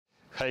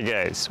Hi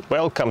guys,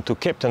 welcome to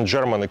Captain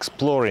German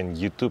Exploring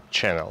YouTube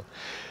channel.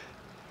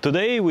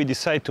 Today we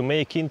decide to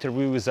make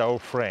interview with our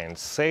friends,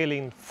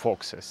 sailing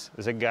foxes.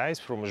 The guys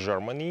from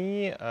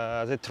Germany,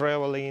 they're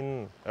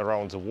traveling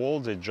around the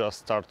world. They just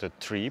started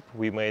trip.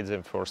 We made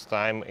them first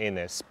time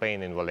in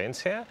Spain, in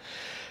Valencia,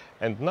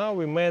 and now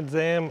we met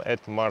them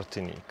at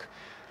Martinique.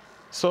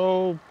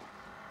 So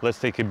let's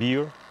take a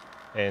beer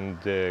and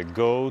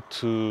go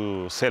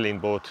to sailing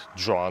boat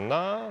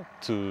Johanna,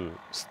 to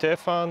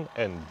Stefan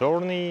and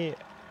Bernie,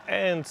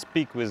 and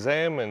speak with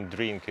them and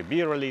drink a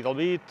beer a little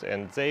bit,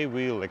 and they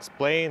will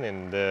explain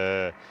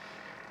and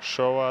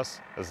show us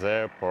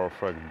their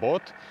perfect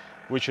boat,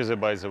 which is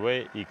by the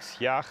way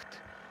X-Yacht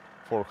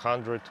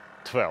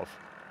 412.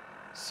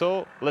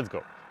 So let's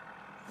go.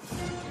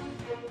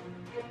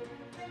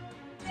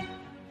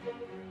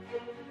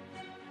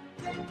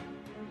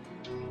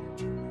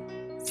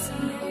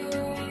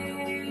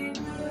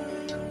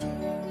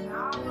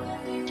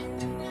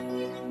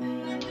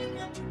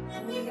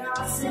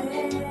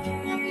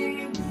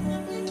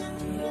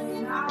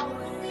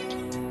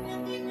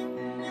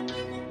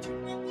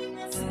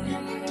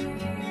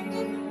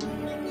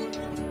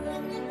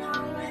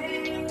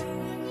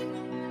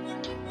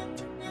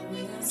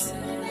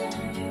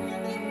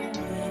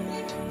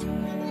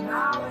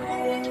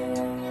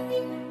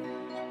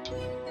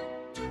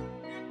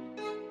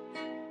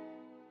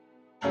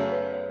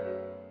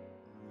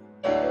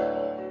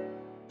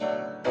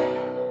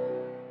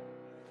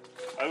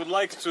 I would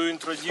like to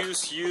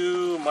introduce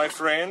you, my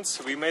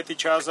friends. We met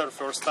each other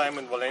first time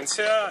in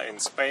Valencia, in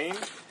Spain,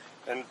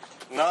 and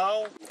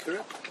now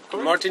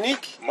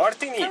Martinique.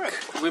 Martinique.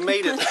 We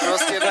made it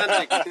across the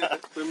Atlantic.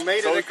 We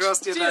made it across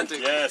the Atlantic.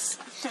 Yes,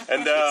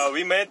 and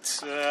we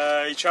met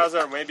each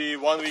other maybe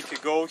 1 week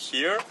ago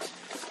here.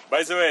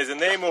 By the way, the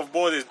name of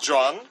boat is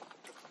John.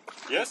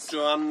 Yes?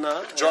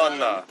 Johanna.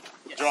 Johanna.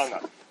 Yes.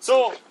 Johanna.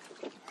 So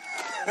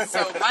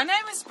my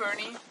name is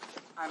Bernie.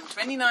 I'm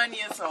 29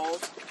 years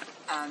old,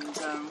 and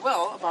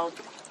well, about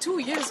 2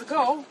 years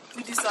ago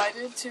we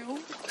decided to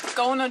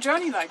go on a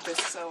journey like this.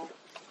 So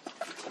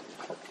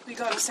we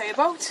got to say a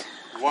boat.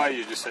 why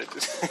you decided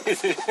to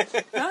say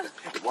it? Huh?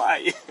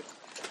 Why?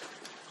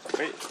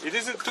 It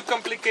is a too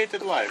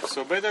complicated life,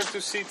 so better to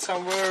sit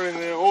somewhere in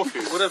the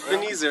office. Would have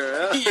been easier,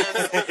 huh?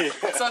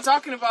 Yes. So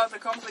talking about the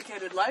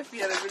complicated life, we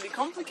had a really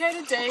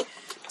complicated day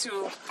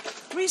to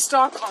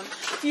restock on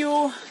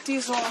fuel,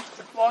 diesel,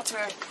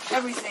 water.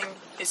 Everything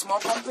is more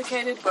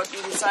complicated, but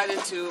we decided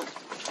to...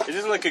 It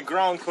is like a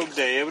Groundhog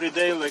Day, every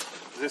day like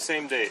the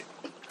same day,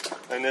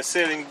 in a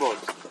sailing boat.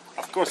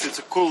 Of course, it's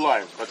a cool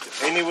life, but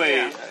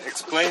anyway,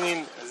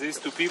 explaining this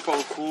to people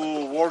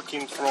who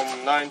working from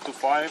 9 to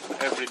 5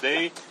 every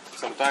day,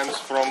 sometimes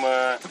from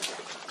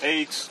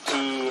 8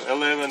 to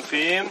 11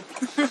 p.m.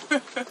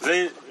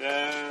 They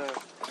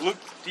look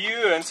to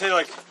you and say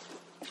like,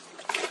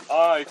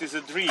 ah, it is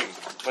a dream,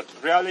 but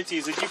reality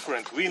is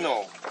different, we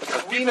know.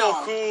 But people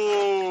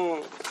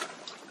who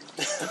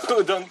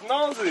don't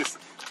know this,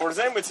 for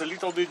them it's a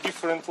little bit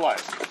different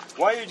life.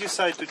 Why you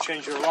decide to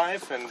change your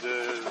life and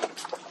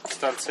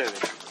start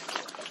sailing?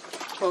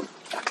 Well,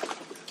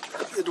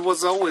 it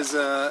was always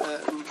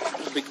a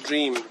big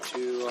dream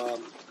to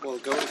well,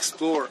 go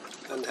explore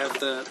and have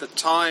the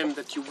time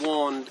that you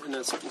want in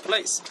a certain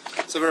place.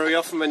 So very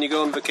often when you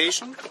go on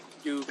vacation,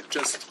 you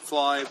just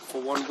fly for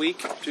 1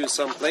 week to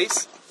some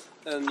place,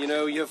 and you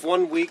know you have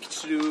 1 week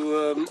to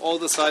do all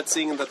the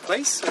sightseeing in that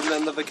place, and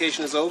then the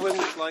vacation is over and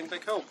you're flying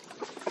back home.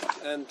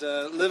 And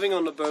living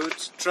on a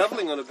boat,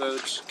 traveling on a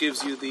boat,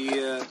 gives you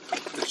the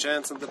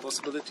chance and the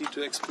possibility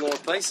to explore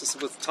places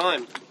with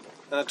time,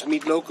 to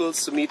meet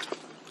locals, to meet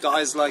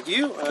guys like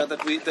you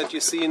that you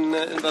see in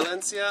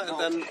Valencia, and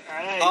then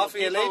half a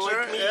year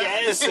later,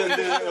 yes, and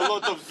a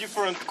lot of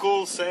different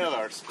cool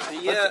sailors.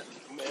 Yeah.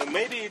 But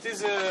maybe it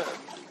is a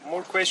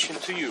more question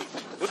to you.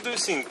 What do you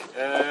think?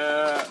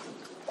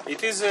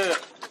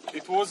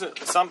 It was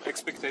some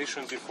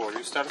expectation before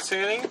you start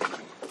sailing,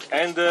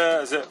 and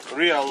the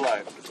real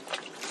life.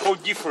 How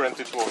different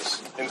it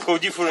was, and how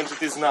different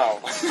it is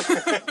now.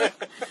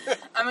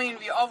 I mean,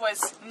 we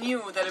always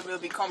knew that it will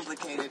be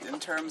complicated in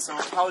terms of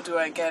how do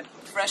I get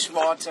fresh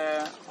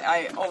water.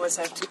 I always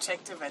have to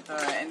check the weather,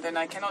 and then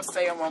I cannot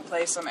stay on one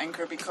place on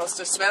anchor because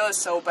the smell is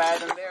so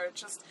bad, and they're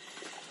just...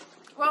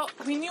 Well,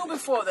 we knew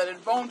before that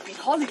it won't be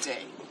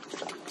holiday,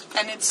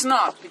 and it's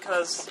not,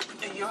 because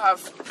you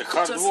have... The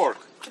hard work.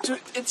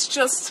 It's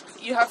just,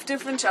 you have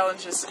different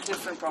challenges,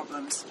 different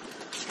problems.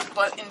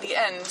 But in the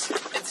end,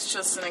 it's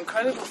just an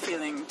incredible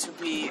feeling to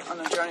be on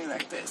a journey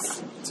like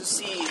this. To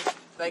see,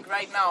 like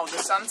right now, the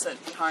sunset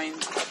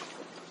behind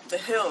the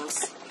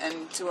hills,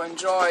 and to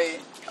enjoy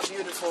a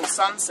beautiful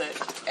sunset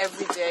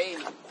every day,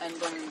 and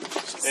then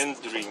just...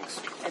 And drinks.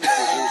 And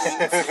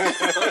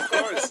drinks. Of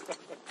course.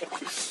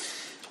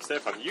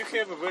 Stefan, you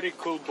have a very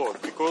cool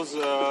boat, because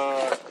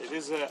it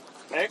is a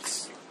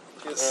X.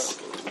 Yes.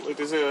 It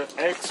is a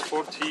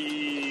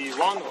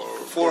X41 or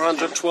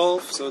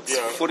 412, so it's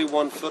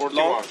 41 foot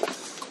long.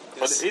 Yes.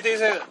 But it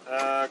is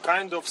a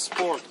kind of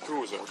sport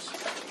cruisers.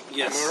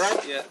 Yes. Am I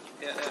right?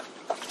 Yeah.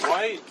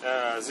 why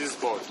this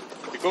boat?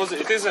 Because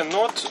it is a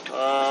not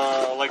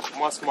like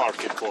mass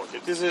market boat.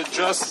 It is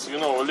just, you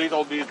know, a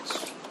little bit,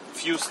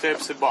 few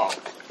steps above.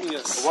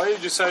 Yes. Why you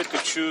decide to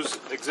choose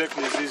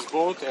exactly this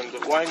boat, and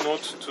why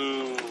not to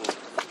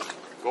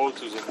go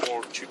to the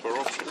more cheaper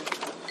option?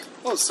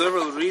 Well,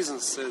 several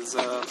reasons.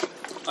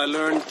 I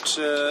learned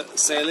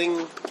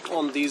sailing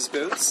on these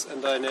boats,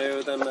 and I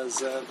know them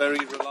as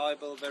very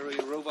reliable, very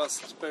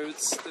robust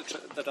boats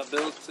that are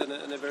built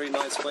in a very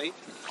nice way.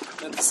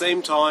 At the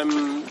same time,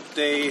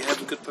 they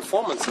have good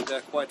performance and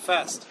they're quite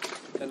fast.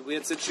 And we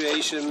had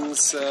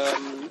situations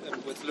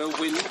with low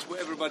wind where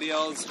everybody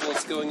else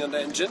was going on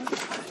the engine,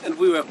 and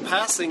we were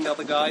passing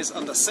other guys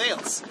under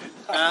sails.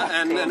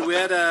 And we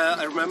had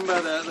I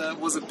remember there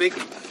was a big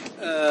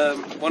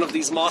one of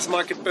these mass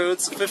market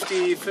boats,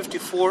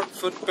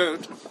 54-foot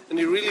boat, and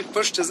he really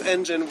pushed his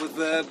engine with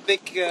the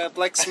big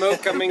black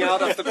smoke coming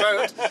out of the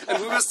boat, and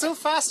we were still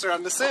faster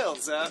on the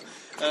sails.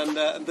 And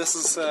this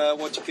is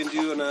what you can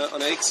do on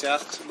an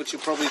X-Yacht, which you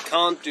probably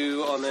can't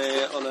do on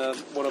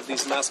one of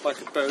these mass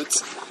market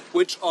boats,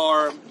 which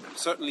are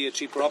certainly a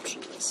cheaper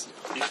option. Yes.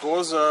 It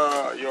was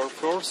your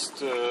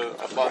first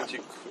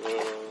Atlantic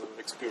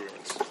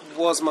experience.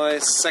 Was my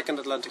second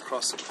Atlantic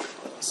crossing.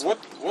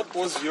 What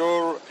was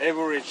your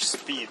average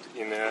speed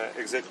in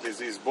exactly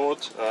this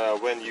boat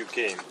when you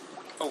came?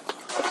 Oh,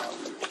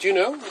 do you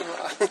know?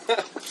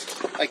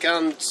 I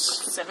can't.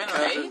 7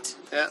 or 8?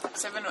 Yeah.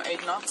 7 or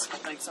 8 knots,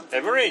 like something.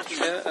 Average?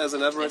 Yeah, as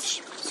an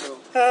average. So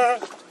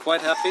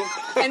quite happy.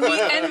 And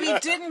we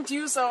didn't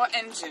use our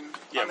engine.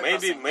 Yeah,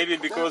 maybe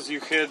because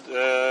you had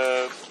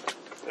a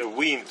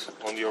wind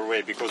on your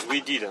way, because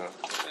we didn't.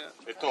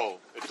 At all.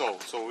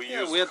 So we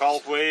used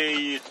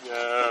halfway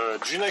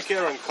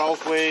Ginaker and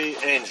halfway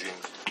engine.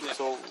 Yeah.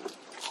 So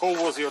how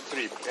was your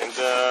trip? And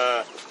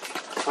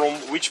from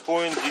which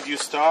point did you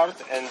start,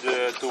 and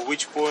to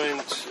which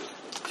point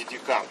did you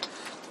come?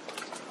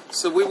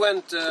 So we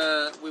went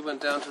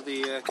down to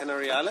the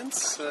Canary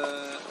Islands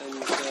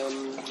and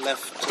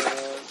left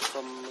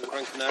from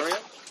Gran Canaria.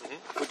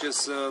 Which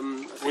is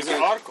with the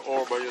Ark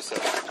or by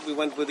yourself? We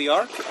went with the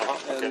Ark,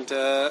 okay. And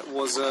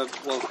was a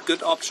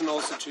good option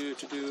also to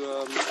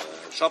do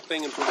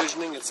shopping and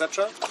provisioning,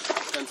 etc.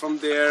 And from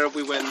there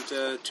we went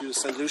to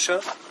St.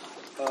 Lucia.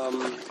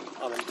 We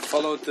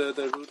followed the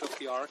route of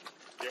the Ark,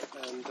 yeah.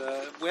 And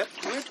we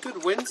had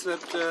good winds.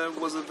 That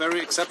was a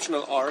very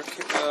exceptional Ark,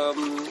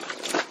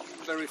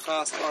 very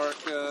fast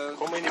Ark.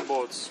 How many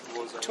boats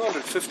was it?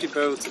 250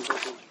 boats in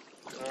total.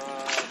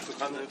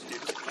 250.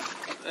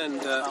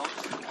 And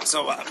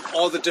so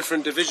all the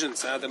different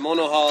divisions, the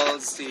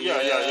monohulls, the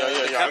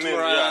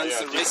catamarans,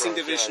 the racing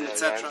division,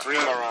 etc.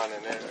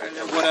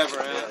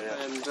 Whatever.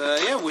 And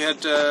we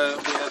had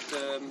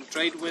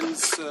trade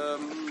winds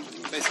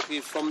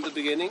basically from the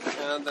beginning,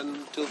 and then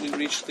until we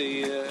reached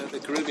the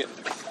Caribbean.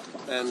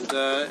 And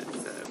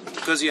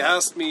because you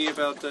asked me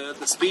about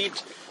the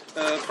speed.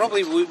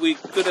 Probably we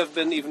could have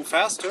been even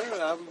faster.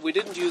 We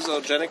didn't use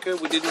our Geniker,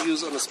 we didn't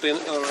use on a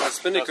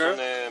spinnaker.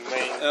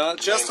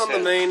 Just on the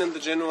main and the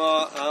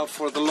Genoa.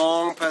 For the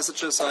long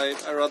passages, I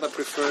rather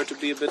prefer to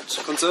be a bit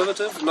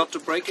conservative, not to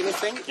break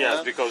anything.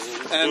 Yes, because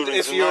and during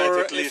if the you're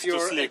night, at least if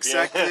you're to sleep,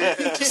 exactly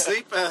to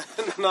sleep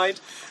in the night,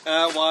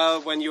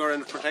 while when you're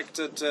in a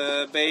protected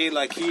bay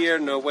like here,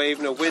 no wave,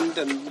 no wind,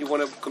 and you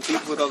want to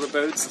compete with other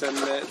boats, then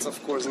it's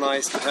of course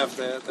nice to have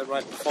the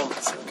right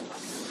performance.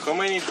 How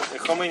many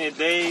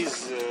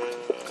days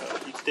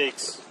it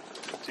takes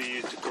to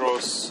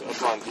cross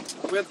Atlantic?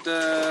 We had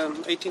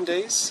 18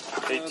 days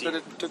 18. that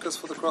it took us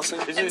for the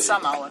crossing. And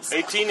some hours.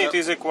 18 it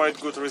is a quite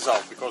good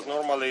result, because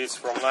normally it's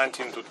from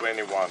 19 to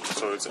 21,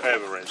 so it's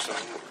average. So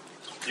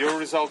your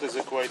result is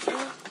a quite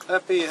good.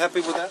 Happy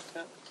with that?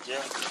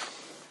 Yeah.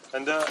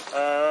 And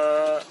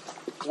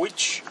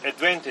which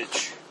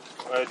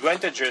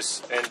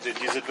advantages and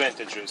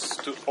disadvantages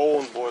to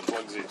own boat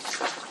like this?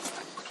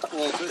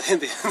 Well,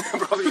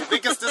 probably the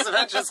biggest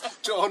disadvantage is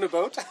to own a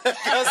boat,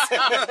 because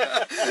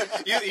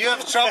you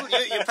have trouble.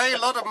 You pay a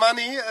lot of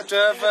money to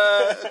have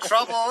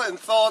trouble and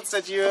thoughts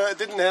that you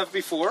didn't have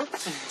before.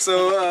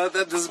 So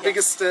that is the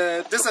biggest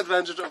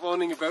disadvantage of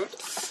owning a boat.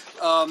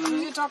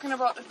 You're talking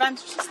about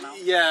advantages now.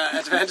 Yeah,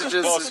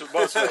 advantages.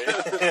 Both way.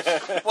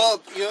 Well,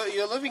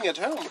 you're living at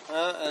home,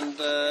 and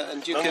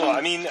you can. No,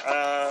 I mean,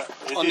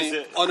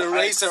 on a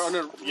racer, on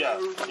a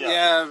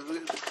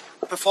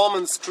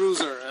performance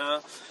cruiser.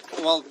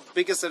 Well,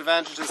 biggest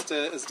advantage is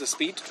the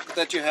speed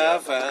that you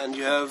have, and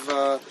you have.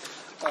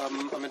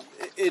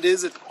 It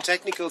is a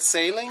technical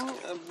sailing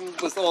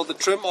with all the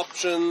trim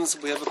options.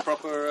 We have a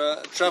proper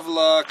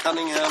Traveller,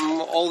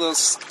 Cunningham, all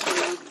those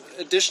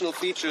additional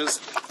features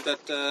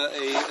that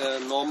a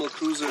normal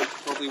cruiser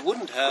probably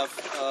wouldn't have.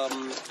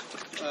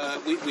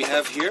 We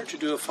have here to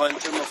do a fine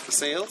trim of the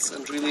sails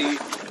and really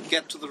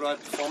get to the right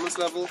performance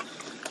level.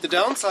 The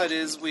downside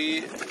is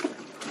we're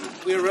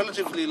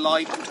relatively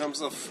light in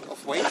terms of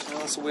of weight.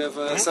 So we have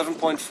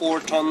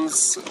 7.4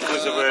 tons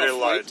It's very of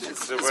light. weight.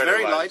 It's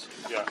very light.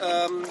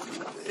 Yeah.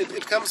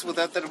 It comes with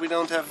that we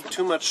don't have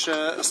too much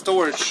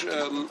storage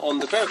on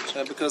the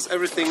boat because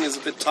everything is a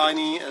bit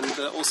tiny, and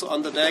also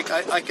under deck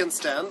I can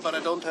stand, but I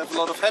don't have a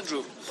lot of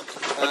headroom.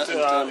 But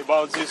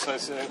about this,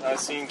 I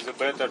think the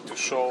better to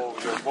show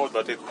your boat,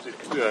 but it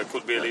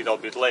could be a little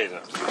bit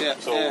later. Yeah.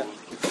 So, yeah.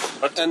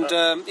 But, And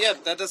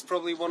that is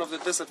probably one of the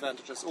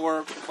disadvantages.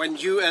 Or when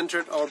you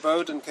entered our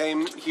boat and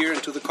came here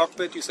into the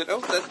cockpit, you said,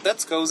 "Oh,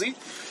 that's cozy."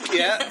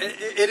 Yeah,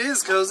 it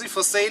is cozy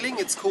for sailing.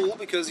 It's cool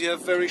because you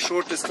have very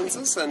short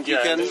distances, and you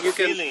can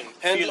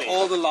handle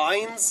all the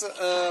lines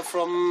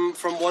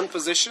from one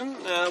position.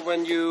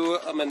 When you,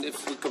 I mean, if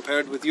we compare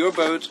it with your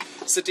boat,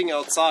 sitting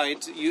outside,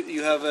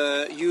 you have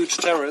a huge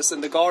terrace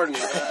in the garden.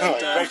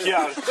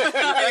 backyard.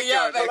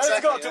 Backyard, Let's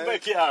exactly, go to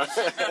backyard.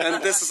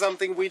 And this is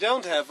something we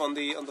don't have on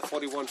the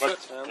 41 foot.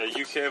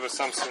 You have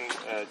something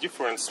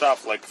different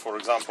stuff, like for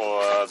example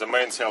the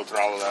mainsail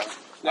trawler.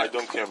 I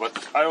don't care, but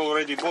I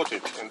already bought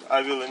it and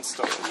I will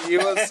install it. You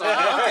will install it?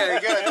 Okay,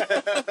 good.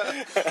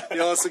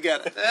 You also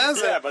get it.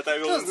 But I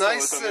will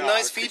install it. A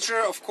nice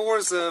feature, of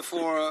course,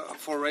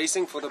 for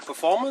racing, for the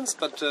performance,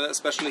 but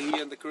especially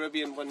here in the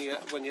Caribbean when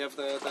you have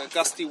the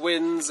gusty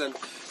winds and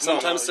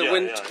sometimes the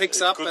wind picks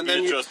up, and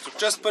then you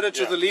just put it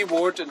to the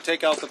leeward and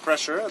take out the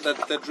pressure.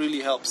 That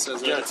really helps.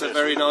 It's a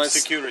very nice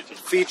security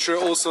feature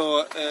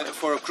also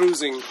for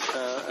cruising.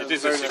 It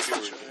is a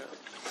security.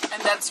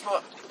 And that's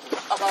what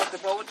about the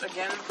boat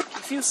again.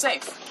 You feel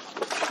safe.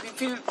 You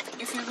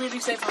feel really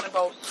safe on the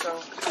boat. So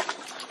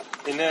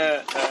in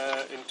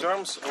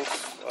terms of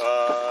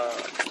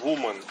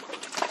women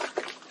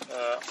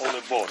on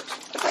a boat,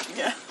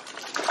 yeah.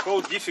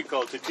 how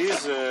difficult it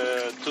is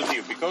to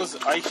live, because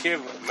I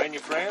have many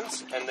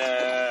friends and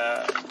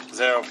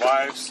their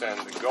wives and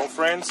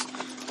girlfriends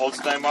all the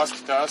time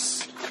asked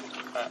us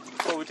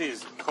how it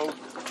is,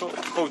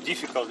 how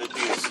difficult it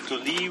is to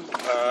live.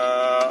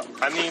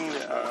 I mean,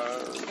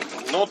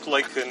 not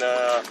like in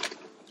a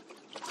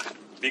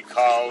big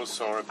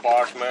house or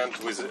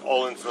apartment with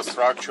all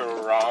infrastructure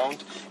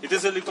around. It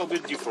is a little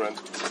bit different.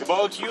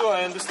 About you,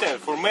 I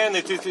understand. For men,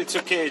 it's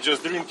okay,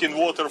 just drinking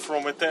water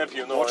from a tap,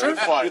 you know. Water?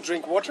 Fine. You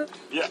drink water?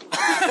 Yeah.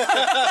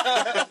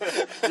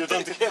 You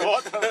don't drink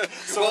water?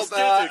 So Well,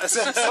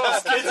 aesthetic. So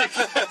aesthetic.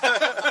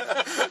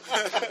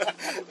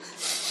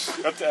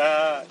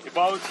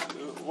 But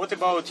what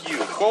about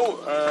you?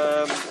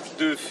 How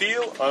do you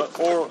feel,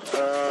 or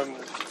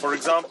for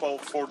example,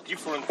 for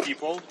different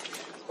people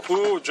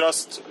who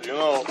just, you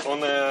know,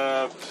 on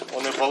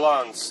a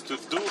balance to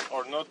do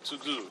or not to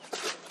do?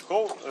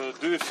 How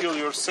do you feel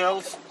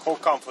yourself? How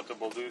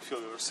comfortable do you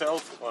feel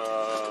yourself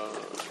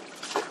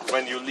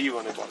when you live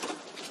on a boat?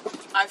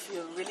 I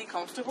feel really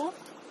comfortable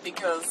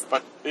because.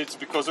 But it's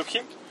because of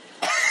him.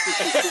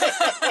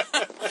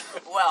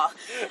 Well,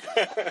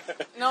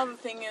 no, the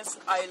thing is,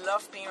 I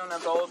love being on a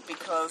boat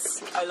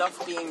because I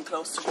love being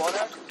close to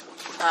water,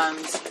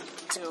 and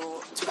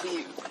to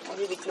be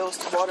really close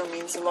to water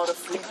means a lot of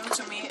freedom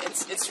to me.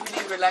 It's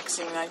really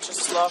relaxing. I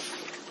just love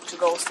to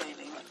go sailing.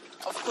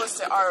 Of course,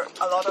 there are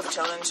a lot of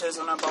challenges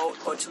on a boat,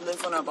 or to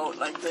live on a boat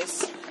like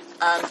this.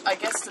 And I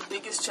guess the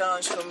biggest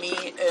challenge for me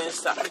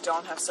is that we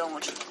don't have so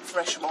much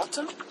fresh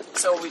water,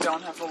 so we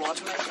don't have a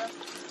water maker.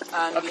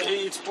 And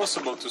it's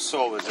possible to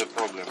solve the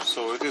problem.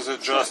 So it is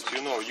just,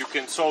 you know, you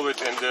can solve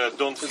it and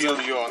don't feel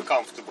you're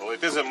uncomfortable.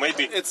 It is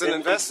maybe it's an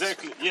investment.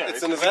 Exactly, yeah,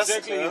 it's an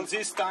investment. Exactly in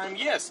this time,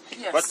 yes.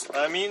 Yes. But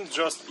I mean,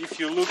 just if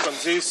you look on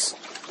this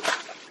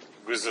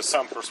with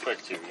some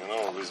perspective, you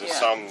know, with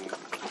some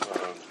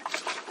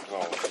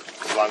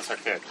glance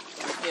ahead.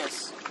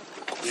 Yes.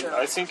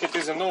 I think it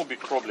is no big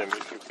problem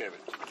if you have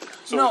it.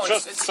 So no,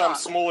 just it's some not.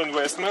 small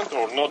investment,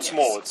 or not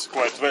small, it's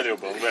quite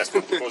valuable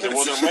investment, because the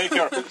water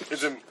maker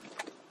is a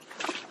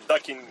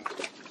ducking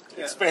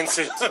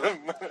expensive.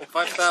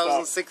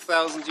 5,000,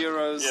 6,000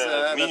 euros.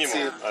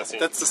 Minimum, I think.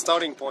 That's the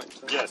starting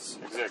point. Yes,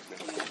 exactly.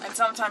 And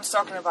sometimes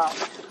talking about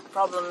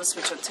problems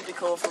which are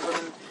typical for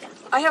women.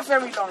 I have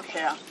very long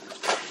hair.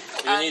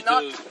 And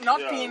not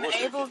being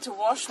able to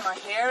wash my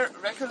hair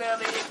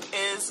regularly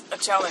is a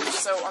challenge.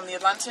 So on the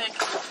Atlantic,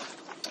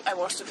 I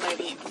washed it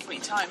maybe 3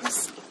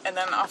 times, and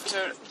then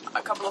after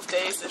a couple of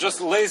days... Just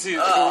lazy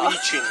for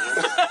reaching.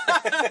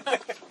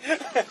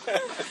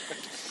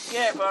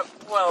 Yeah, but,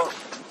 well,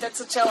 that's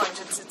a challenge.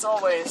 It's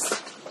always...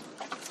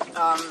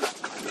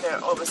 there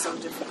are always some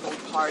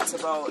difficult parts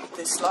about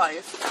this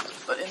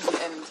life, but in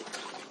the end,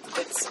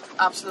 it's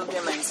absolutely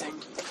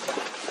amazing.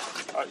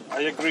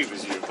 I agree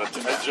with you, but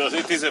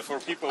it is for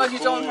people but you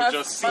who don't have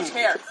just much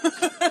hair.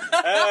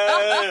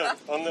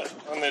 On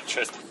the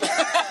chest.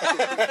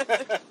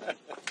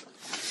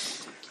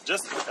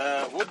 Just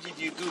what did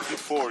you do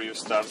before you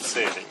start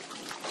sailing?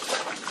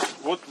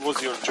 What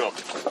was your job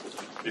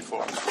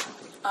before?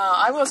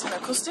 I was in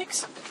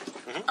acoustics,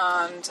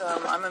 and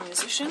I'm a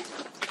musician.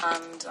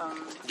 And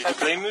did you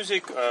play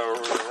music or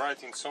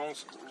writing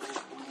songs?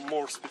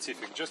 more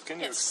specific? Just can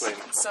you Yes. explain?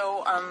 So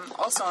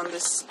also on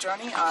this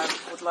journey, I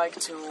would like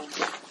to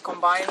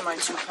combine my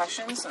two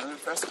passions. The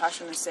first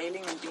passion is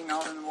sailing and being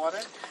out in the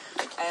water,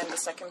 and the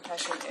second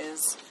passion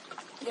is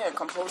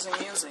composing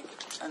music.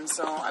 And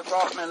so I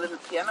brought my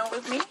little piano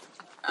with me.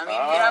 I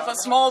mean, we have a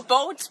small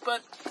boat,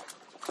 but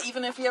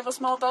even if you have a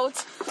small boat,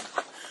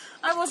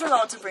 I was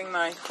allowed to bring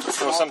my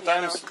So small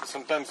piano.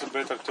 sometimes it's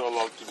better to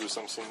allow to do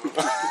something.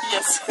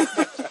 Yes.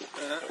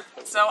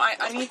 So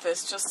I need this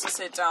just to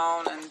sit down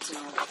and to,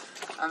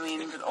 I mean,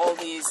 with all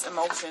these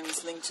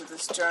emotions linked to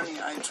this journey,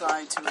 I try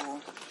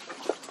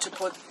to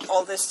put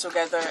all this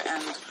together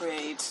and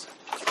create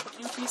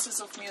new pieces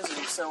of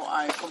music. So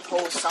I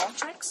compose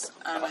soundtracks,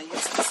 and I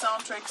use these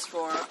soundtracks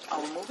for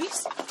our movies,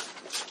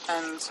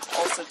 and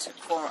also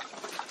for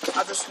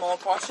other small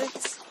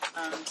projects.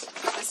 And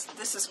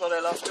this is what I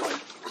love doing.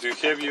 Do you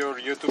have your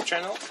YouTube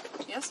channel?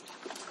 Yes?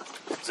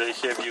 They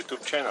have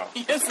YouTube channel.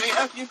 Yes, we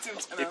have YouTube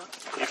channel.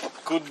 It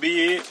could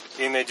be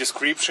in the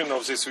description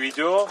of this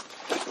video.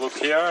 Look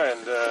here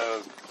and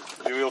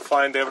you will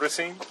find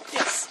everything.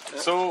 Yes.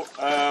 So,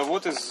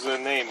 what is the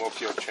name of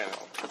your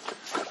channel?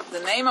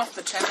 The name of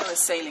the channel is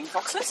Sailing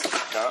Foxes.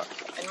 Yeah.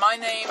 And my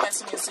name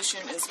as a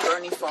musician is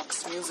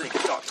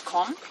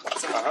BernieFoxMusic.com.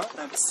 So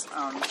that's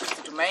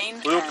the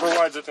domain. We'll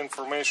provide that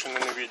information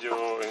in the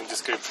video in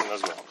description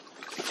as well.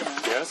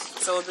 Yes?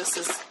 So this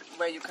is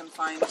where you can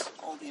find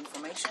all the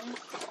information.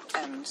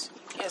 And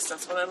yes,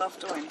 that's what I love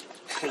doing.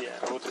 Yeah.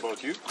 What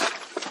about you?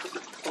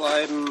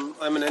 Well,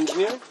 I'm an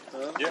engineer.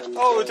 Yeah. And,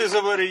 Oh, it is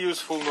a very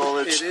useful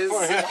knowledge. It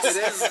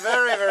is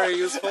very, very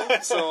useful.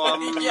 So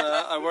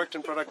I worked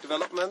in product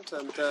development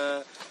and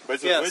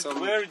But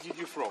where did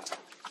you from?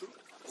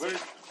 Where?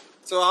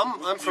 so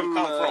I'm from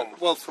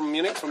from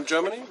Munich, from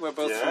Germany. We're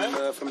both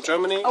from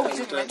Germany. Oh, we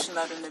didn't mention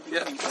that in the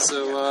beginning. Yeah. So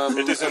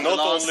It is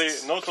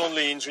not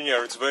only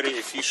engineer; it's very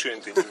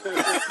efficient.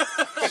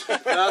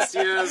 last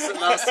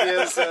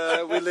years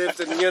we lived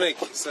in Munich,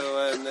 so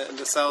in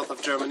the south of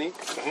Germany.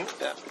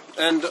 Yeah.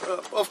 And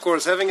of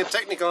course, having a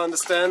technical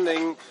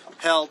understanding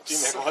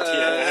helps.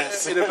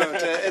 In a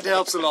boat, it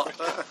helps a lot.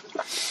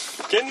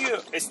 Can you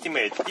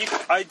estimate if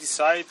I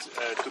decide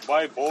to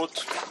buy a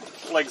boat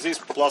like this,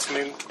 plus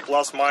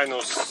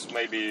minus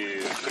maybe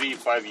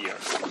 3-5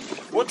 years?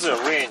 What's the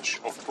range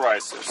of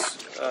prices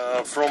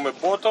from a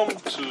bottom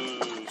to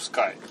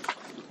sky?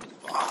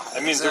 I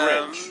mean the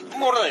range,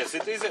 more or less.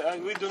 It is.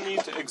 We don't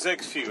need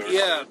exact figures.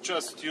 Yeah.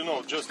 Just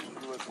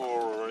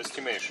for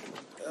estimation.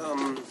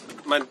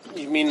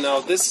 You mean now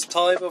this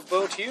type of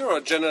boat here, or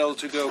general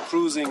to go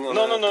cruising on?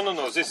 No.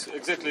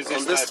 Exactly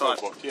this type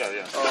of boat.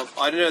 Yeah.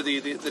 I don't know.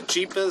 The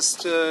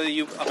cheapest.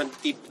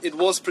 It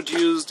was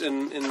produced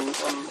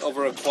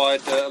over a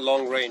quite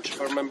long range.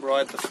 If I remember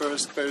right, the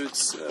first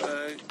boats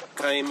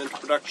came into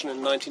production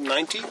in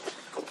 1990.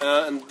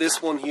 And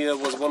this one here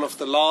was one of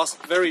the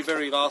very,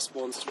 very last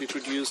ones to be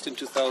produced in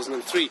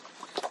 2003.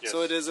 Yes.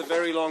 So it is a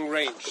very long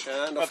range.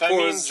 And but of course,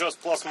 I mean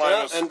just plus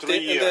minus 3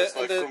 years,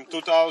 from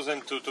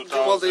 2000 to 2000.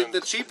 Well,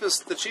 the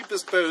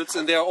cheapest boats,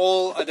 and they are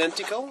all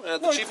identical.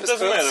 The cheapest it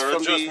doesn't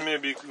boats matter, just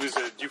maybe with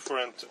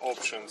different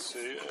options.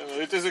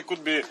 It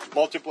could be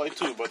multiply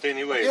too, but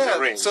anyway, the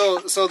range.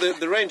 So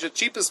the range, the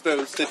cheapest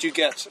boats that you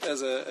get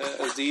as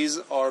these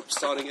are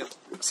starting at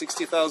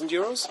 60,000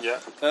 euros. Yeah.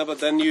 But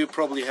then you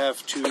probably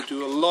have to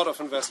do a lot of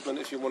investment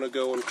if you want to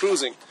go on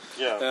cruising.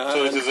 Yeah.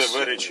 So it is a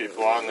very cheap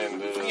one,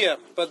 and yeah,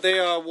 but they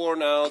are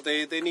worn out.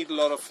 They need a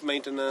lot of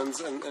maintenance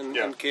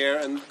and care,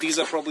 and these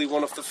are probably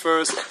one of the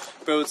first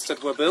boats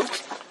that were built.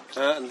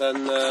 And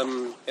then,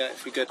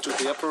 if you get to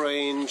the upper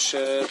range,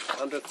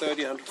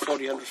 130,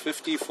 140,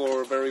 150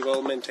 for very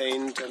well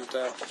maintained, and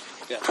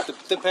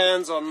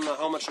depends on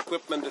how much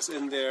equipment is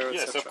in there.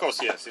 Yes, of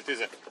course, yes, it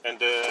is, and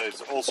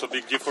it's also a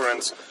big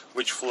difference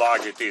which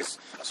flag it is.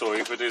 So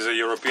if it is a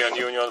European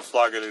Union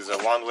flag, it is a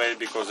one way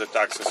because the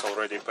tax is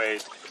already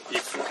paid.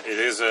 If it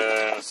is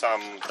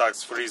some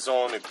tax-free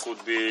zone, it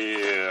could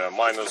be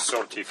minus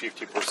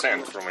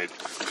 30-50% from it.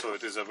 So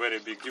it is a very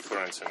big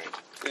difference in it.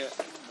 Yeah.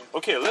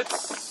 Okay,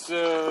 let's.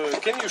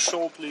 Can you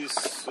show,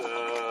 please,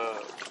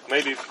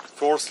 maybe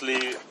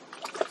firstly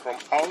from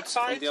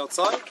outside? From the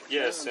outside?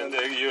 Yes, and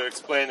you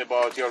explain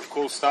about your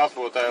cool stuff,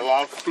 what I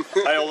love.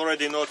 I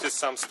already noticed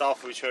some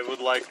stuff which I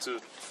would like to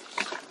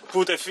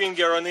put a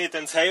finger on it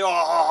and say,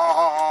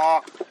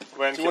 oh,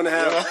 when you want to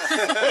have.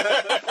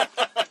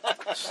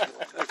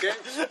 Okay.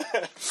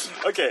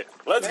 Okay,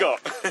 let's go.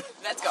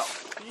 Let's go.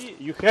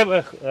 You have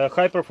a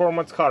high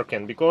performance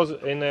Harken, because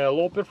in a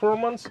low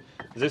performance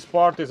this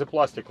part is a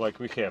plastic like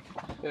we have,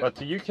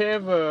 but you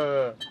have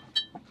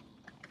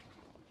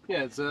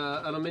yeah, it's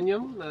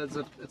aluminium.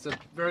 It's a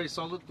very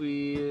solid.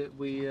 We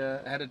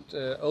had it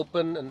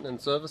open and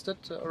serviced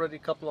it already a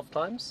couple of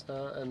times,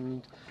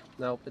 and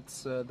now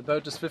it's the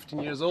boat is 15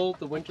 years old.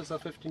 The winches are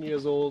 15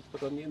 years old,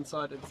 but on the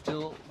inside it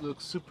still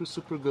looks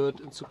super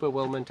good and super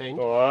well maintained.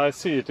 Oh, I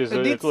see. It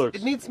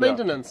needs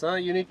maintenance.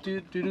 You need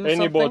to do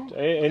something.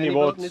 Any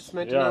boat needs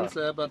maintenance,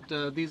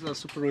 but these are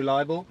super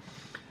reliable.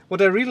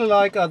 What I really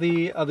like are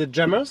the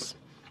jammers.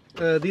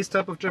 these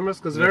type of jammers,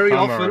 because very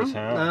hammers,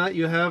 often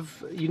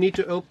you need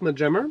to open a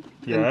jammer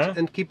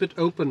and keep it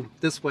open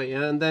this way,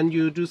 and then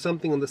you do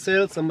something on the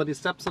sail, somebody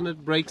steps on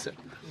it, breaks it.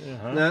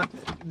 Now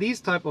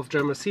these type of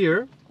jammers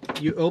here,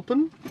 you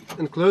open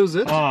and close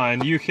it.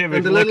 And you have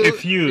it the like little, a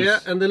fuse. Yeah,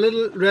 and the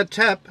little red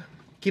tab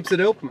keeps it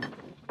open.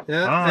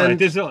 Yeah,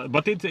 it is,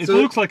 but it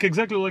looks like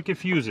exactly like a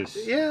fuses.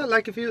 Yeah,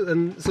 like a fuse,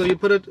 and so you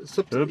put it,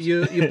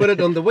 you put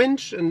it on the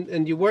winch,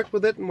 and you work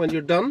with it, and when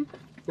you're done,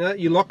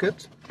 you lock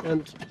it,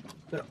 and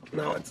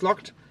now it's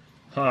locked.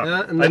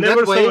 And I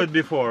never saw it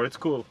before. It's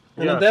cool.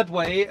 And in that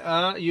way,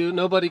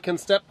 nobody can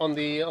step on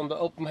the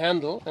open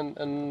handle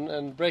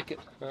and break it.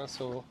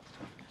 So.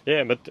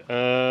 Yeah, but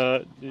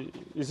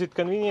is it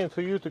convenient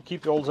for you to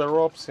keep all the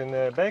ropes in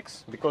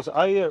bags? Because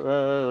I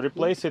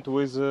replace it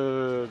with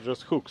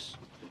just hooks,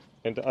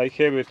 and I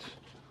have it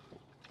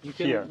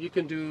here. You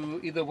can do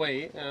either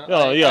way.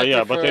 But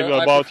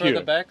about you.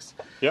 The bags.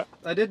 Yeah.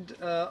 I did.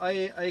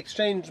 I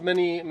exchanged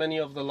many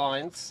of the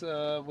lines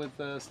with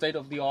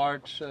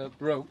state-of-the-art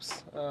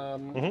ropes,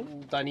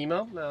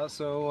 Dyneema.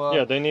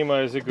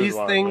 Dyneema is a good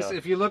one. These things,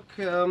 if you look,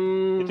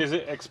 it is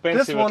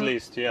expensive at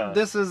least. Yeah.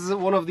 This is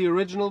one of the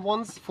original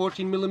ones,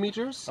 14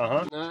 millimeters.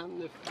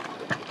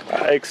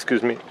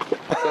 Excuse me.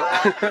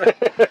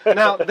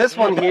 Now this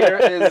one here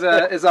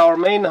is our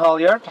main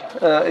halyard.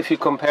 If you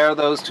compare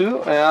those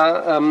two,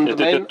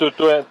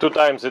 two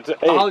times it's 8.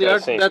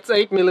 Halyard, that's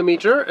 8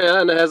 millimeter,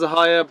 and it has a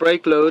higher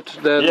brake load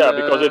than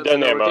because it's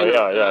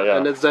Dyneema.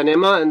 And it's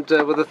Dyneema, and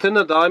with a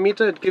thinner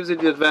diameter, it gives you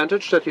the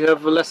advantage that you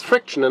have less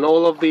friction, and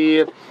all of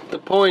the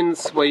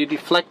points where you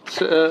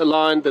deflect a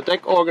line, the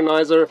deck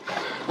organizer,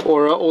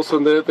 or also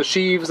the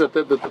sheaves at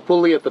the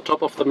pulley at the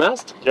top of the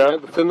mast. Yeah.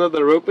 The thinner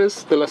the rope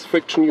is, the less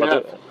friction you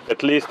have.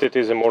 At least it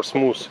is a more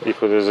smooth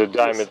if it is a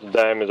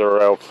diameter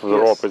of the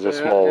rope is a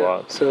small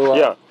one. So,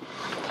 yeah.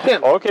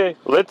 Okay,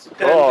 let's.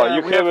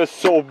 You have a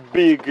so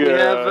big. We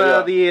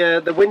have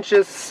the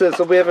winches.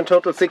 So we have in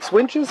total 6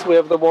 winches. We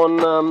have the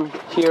one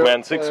here.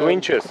 Man, 6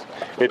 winches.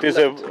 It is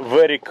a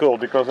very cool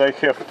because I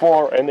have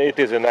 4 and it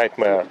is a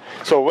nightmare.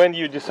 So when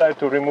you decide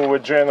to remove a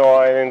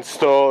Genoa and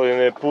install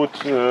and put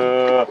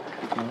the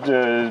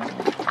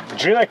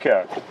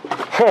Ginaker.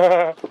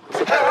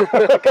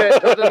 Okay,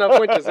 not enough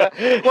winches.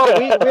 Well,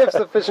 we have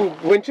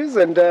sufficient winches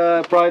and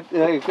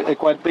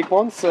quite big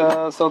ones.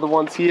 So the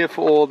ones here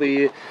for all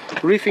the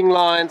reefing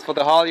lines, for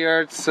the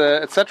halyards,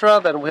 etc.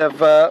 Then we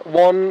have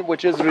one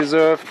which is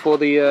reserved for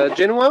the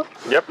Genoa.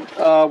 Yep.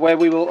 Where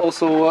we will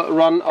also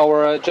run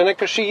our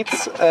Ginaker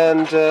sheets,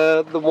 and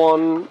the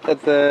one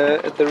at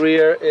the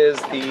rear is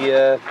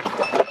the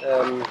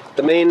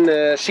main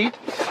sheet.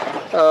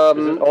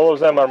 All of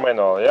them are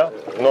manual, yeah?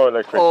 No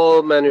electric?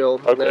 All manual.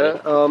 Okay.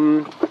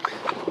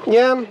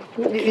 Yeah,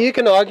 you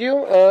can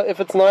argue if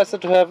it's nicer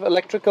to have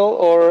electrical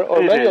or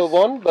manual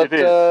one, but,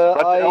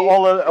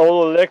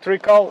 all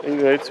electrical,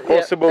 it's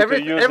possible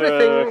to use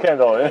a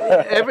handle.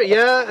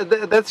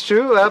 That's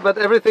true, but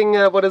everything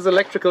what is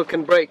electrical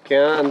can break.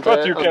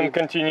 But you can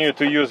continue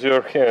to use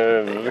your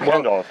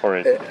handle for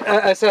it.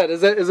 I said,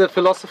 is a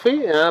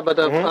philosophy, but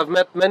I've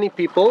met many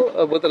people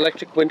with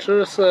electric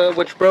winches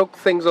which broke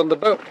things on the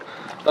boat.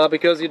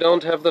 Because you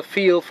don't have the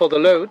feel for the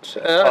load,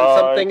 and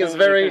something is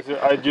very.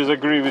 I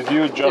disagree with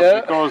you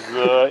just because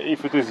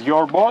if it is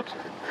your boat,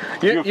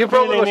 you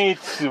feeling it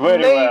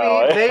very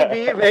well.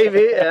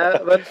 Maybe,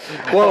 but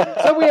well,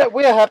 so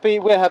we're happy.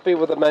 We're happy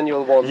with the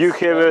manual ones. You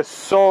have a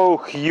so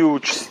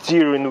huge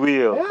steering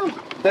wheel.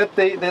 Yeah,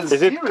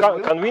 is it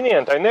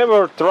convenient? I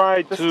never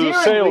tried to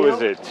sail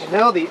with it.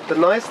 No, the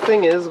nice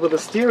thing is with the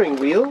steering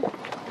wheel,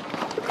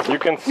 you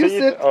can see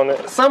it on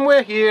it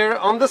somewhere here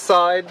on the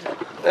side.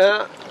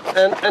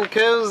 And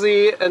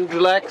cozy and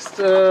relaxed,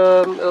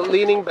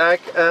 leaning back,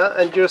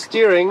 and you're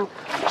steering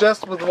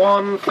just with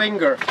one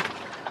finger.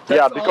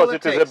 That's because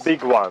it is a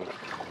big one.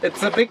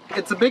 It's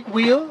a big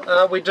wheel.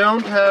 We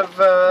don't have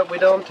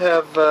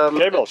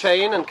a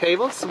chain and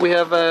cables. We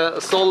have a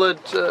solid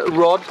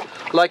rod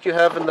like you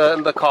have in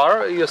the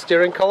car, your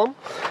steering column,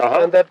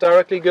 and that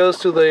directly goes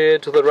to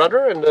the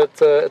rudder, and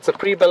it's a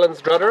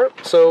pre-balanced rudder,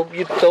 so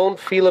you don't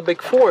feel a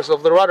big force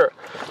of the rudder,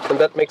 and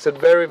that makes it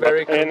very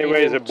convenient.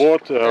 Anyway, the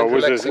boat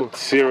with a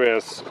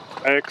serious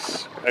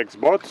X-Yachts,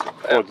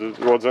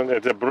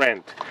 it's a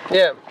brand.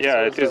 Yeah,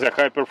 it is a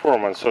high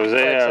performance, so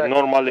they are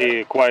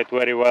normally quite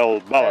very well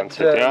balanced.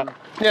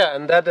 Yeah,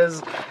 and that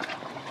is.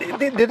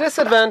 The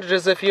disadvantage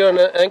is if you're in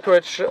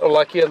Anchorage or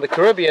like here in the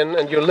Caribbean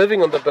and you're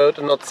living on the boat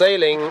and not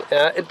sailing,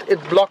 it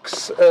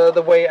blocks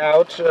the way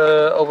out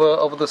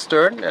over the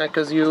stern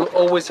because you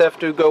always have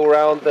to go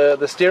around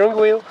the steering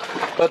wheel.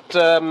 But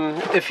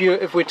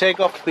if we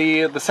take off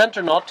the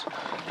center nut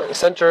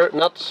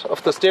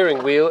of the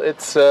steering wheel,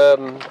 it's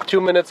 2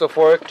 minutes of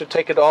work to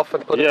take it off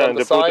and put it on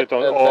the side.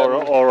 Put it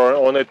on, or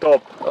on the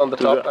top. On the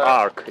top.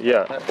 Arc.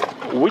 Yeah.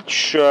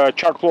 Which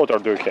chart plotter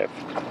do you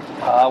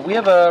have? We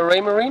have a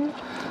Raymarine.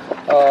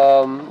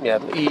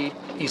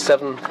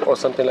 E7 or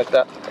something like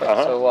that.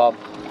 So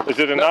is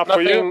it enough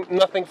for you?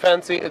 Nothing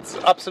fancy. It's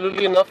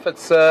absolutely enough.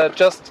 It's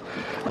just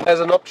as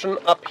an option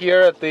up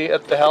here at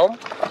the helm,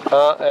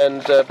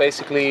 and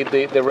basically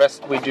the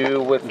rest we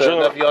do with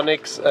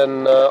avionics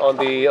and on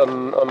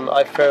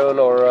iPhone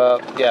or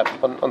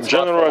on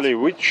generally,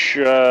 which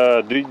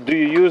do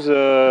you use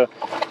a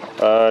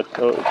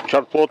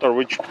chart plotter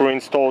which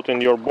pre-installed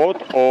in your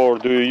boat, or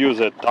do you use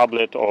a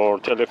tablet or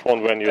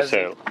telephone when you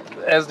sail?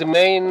 As the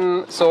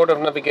main sort of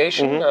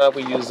navigation,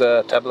 we use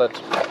a tablet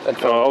and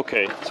phone. Oh,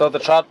 okay. So the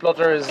chart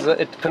plotter is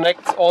it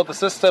connects all the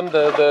system.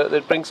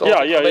 It brings all the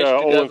information together,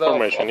 all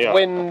information, of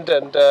wind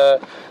and the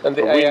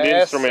wind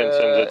AIS, instruments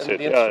and that's and it.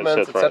 the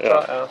instruments,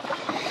 etc.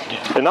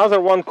 Another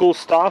one cool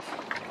stuff.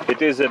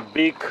 It is a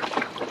big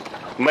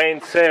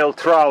mainsail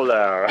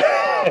trawler.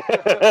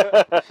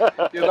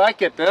 You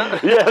like it, huh?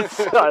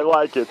 Yes, I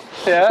like it.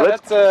 Yeah,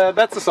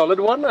 that's a solid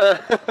one.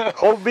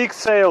 How big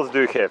sails do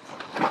you have?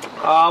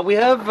 We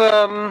have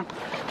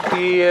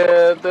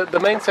the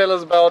mainsail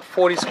is about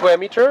 40 square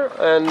meter,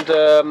 and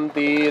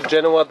the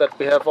Genoa that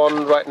we have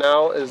on right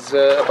now is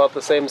about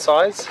the same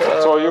size.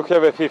 So you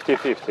have a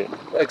 50-50.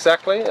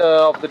 Exactly,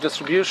 of the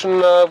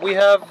distribution. We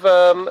have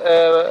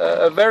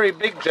a very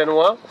big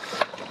Genoa,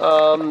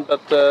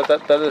 but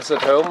that is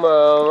at home,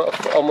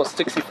 almost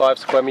 65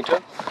 square meter.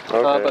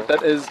 Okay. But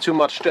that is too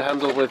much to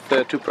handle with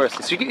two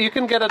persons. You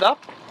can get it up,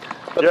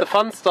 but the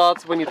fun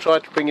starts when you try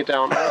to bring it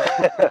down.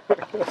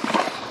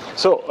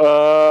 So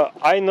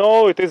I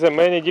know it is a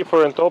many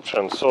different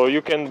options. So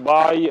you can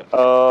buy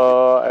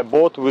a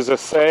boat with a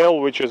sail,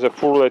 which is a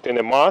furlet in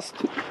a mast,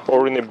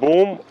 or in a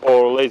boom,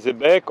 or lazy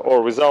back,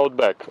 or without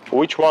back.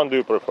 Which one do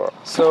you prefer?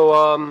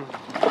 So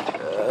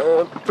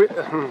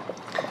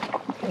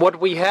what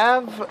we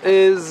have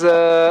is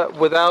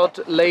without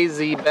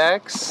lazy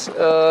backs.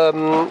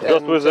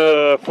 Just with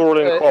a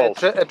furling hull.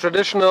 A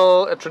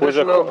traditional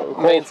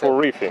mainsail for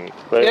reefing.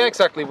 Right? Yeah,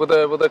 exactly. With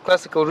a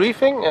classical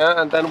reefing,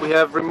 and then we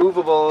have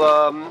removable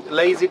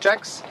lazy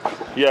jacks.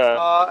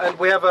 Yeah. And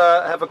we have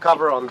a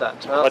cover on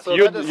that. But so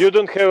you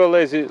don't have a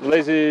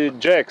lazy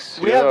jacks.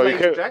 We have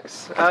lazy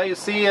jacks. You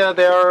see,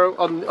 they are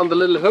on the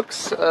little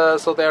hooks,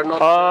 so they are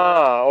not.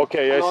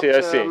 Okay.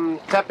 I see.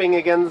 Tapping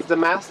against the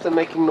mast and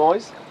making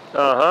noise.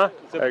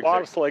 The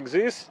bars like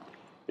this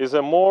is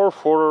a more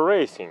for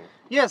racing.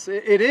 Yes,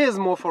 it is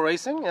more for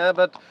racing,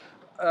 but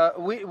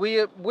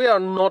we are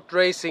not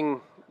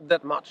racing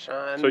that much.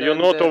 So you're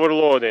not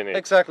overloading it.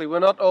 Exactly, we're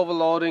not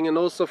overloading, and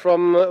also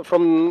from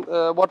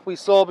what we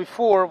saw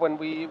before when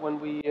we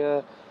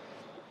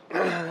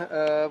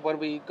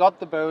got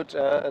the boat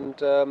and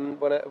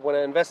when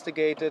I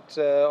investigated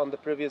on the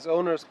previous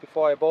owners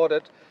before I bought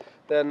it,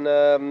 then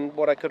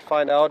what I could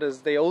find out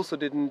is they also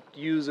didn't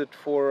use it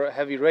for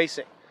heavy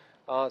racing.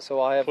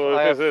 So I have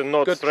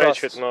good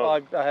trust.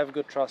 I have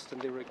good trust in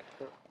the rig.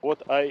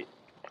 What I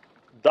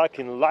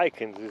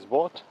like in this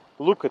boat,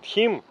 look at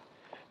him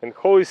and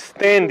how he's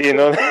standing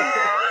on.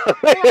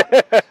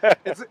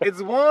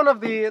 It's one of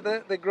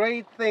the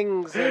great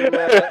things in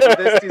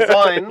this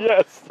design.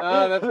 Yes.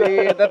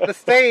 That the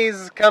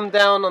stays come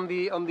down on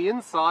the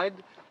inside.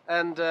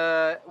 And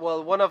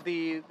well, one of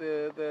the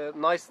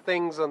nice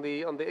things on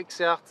the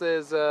X-Yachts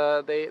is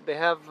they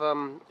have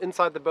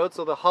inside the boat,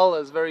 so the hull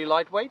is very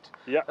lightweight.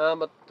 Yeah.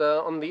 But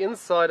on the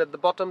inside at the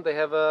bottom they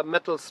have a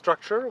metal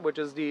structure, which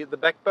is the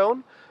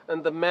backbone,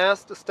 and the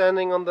mast is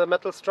standing on the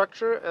metal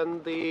structure,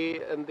 and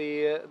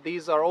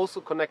these are also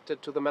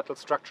connected to the metal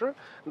structure,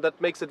 and that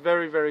makes it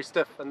very, very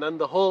stiff. And then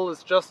the hull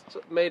is just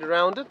made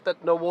around it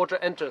that no water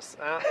enters.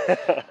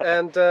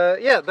 And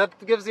yeah, that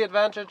gives the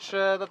advantage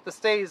that the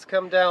stays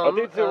come down.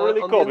 But it's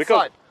really cool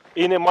because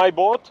in my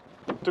boat,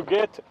 to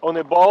get on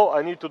a bow,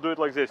 I need to do it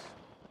like this.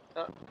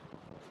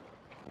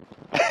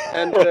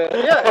 And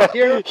yeah,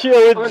 here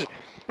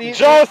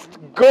just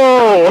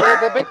go!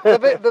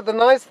 The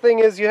nice thing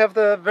is you have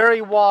the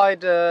very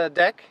wide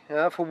deck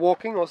for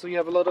walking. Also, you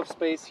have a lot of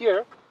space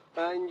here,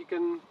 and you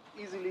can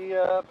easily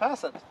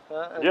pass it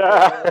and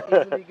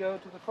easily go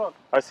to the front.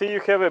 I see you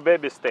have a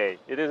baby stay.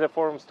 It is a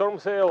for storm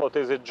sail, or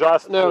is it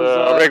just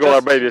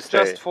regular baby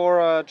stay?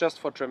 Just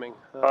for trimming.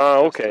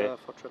 Okay.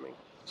 For trimming.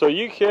 So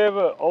you have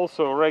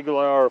also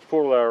regular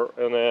furler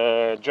in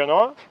a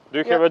Genoa. Do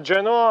you have a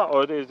Genoa,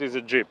 or is it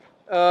a Jeep?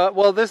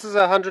 Well, this is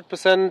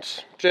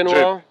 100%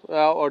 Genoa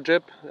or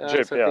Jeep.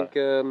 Jeep, so I think,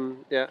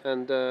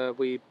 and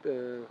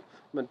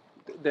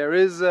there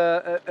is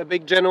a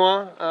big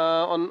Genoa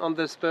on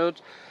this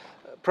boat.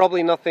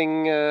 Probably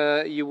nothing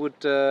you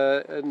would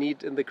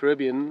need in the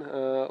Caribbean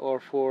or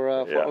for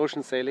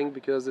ocean sailing,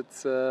 because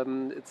it's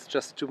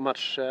just too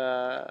much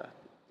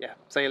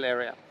sail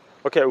area.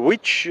 Okay,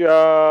 which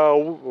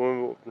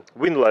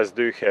windlass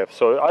do you have?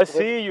 So I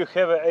see you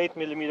have an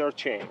 8mm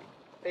chain.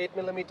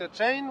 8mm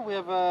chain. We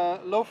have a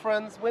low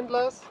friends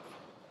windlass,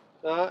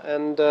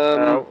 and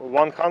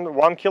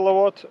 1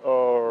 kilowatt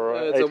or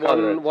it's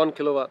 800? a 1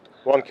 kilowatt.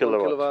 1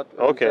 kilowatt.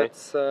 Okay.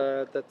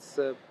 That's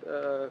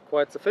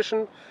quite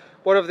sufficient.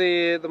 One of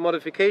the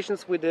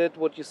modifications we did,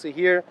 what you see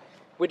here,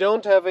 we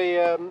don't have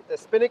a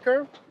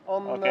spinnaker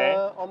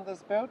on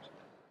this boat.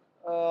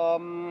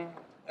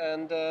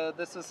 and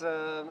this is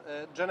a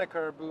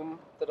Jenniker boom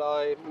that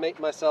I made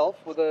myself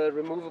with a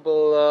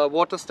removable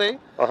water stay.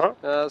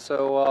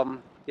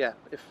 Yeah,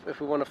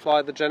 if we want to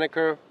fly the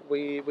Jenniker,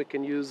 we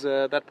can use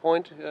that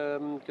point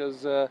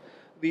because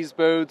these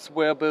boats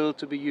were built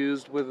to be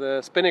used with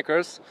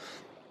spinnakers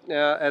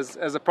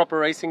as a proper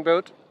racing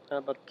boat.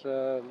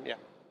 Yeah.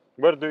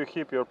 Where do you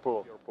keep your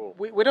pool?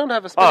 We don't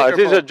have a spinnaker. It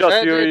is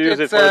just you use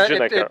it for a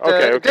Jenniker.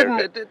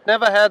 It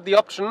never had the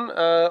option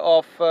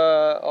of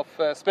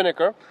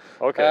spinnaker.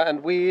 Okay.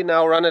 And we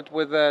now run it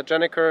with a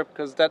Jenniker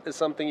because that is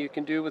something you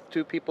can do with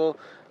two people.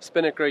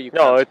 Spinnaker you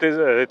can't. No, it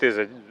is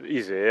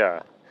easy.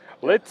 Yeah.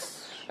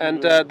 Let's.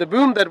 And the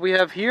boom that we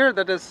have here,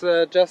 that is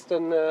just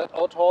an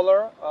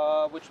out-hauler,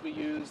 which we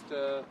used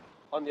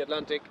on the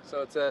Atlantic.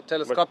 So it's a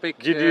telescopic.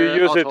 Did you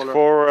use it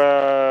for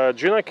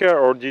Jenniker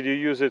or did you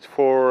use it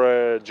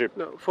for jib?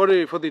 No, for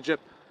the jib.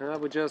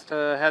 We just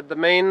had the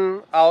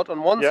main out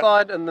on one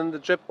side and then the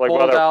jib like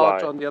pulled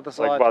out on the other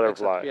side. Like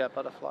butterfly. Yeah,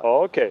 butterfly.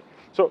 Oh, okay.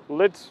 So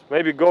let's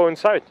maybe go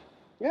inside.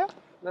 Yeah,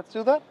 let's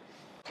do that.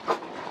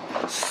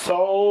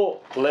 So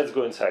let's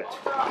go inside.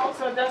 So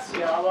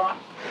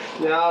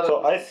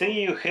I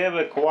see you have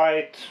a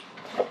quite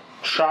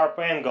sharp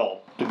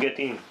angle to get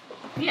in.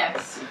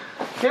 Yes.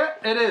 Yeah,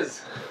 it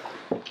is.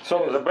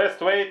 So the best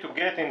way to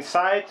get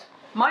inside.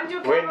 Mind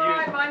your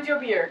camera and mind your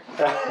beer.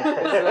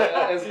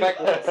 is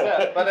backwards.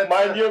 Yeah, but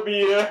mind your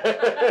beer.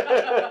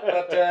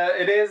 But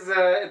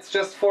it's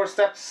just 4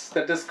 steps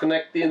that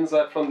disconnect the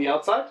inside from the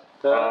outside.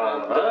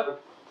 Yeah,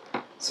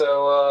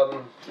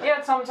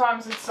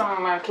 sometimes it's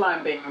some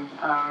climbing,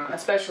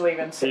 especially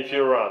when if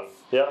you run.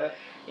 Yeah.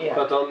 Yeah.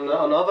 But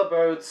on other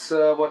boats,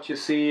 what you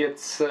see,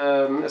 it's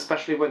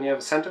especially when you have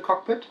a center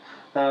cockpit,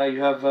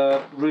 you have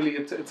really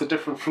it's a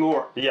different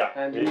floor. Yeah.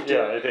 And you need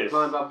it to is.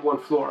 climb up one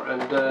floor.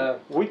 And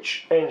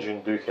which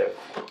engine do you have?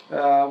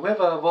 We have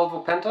a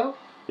Volvo Penta.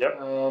 Yep.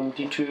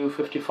 D2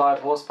 55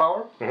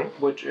 horsepower,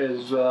 which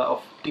is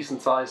of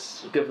decent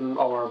size given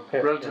our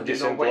relatively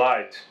decent low weight.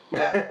 light.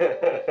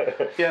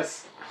 Yeah.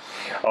 Yes.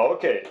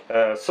 Okay,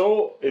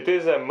 so it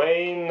is a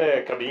main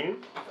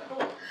cabin.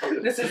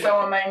 This is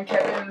our main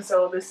cabin,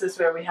 so this is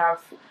where we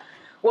have,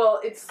 well,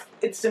 it's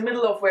the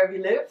middle of where we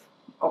live.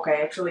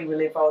 Okay, actually we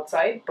live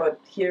outside, but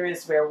here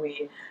is where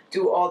we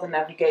do all the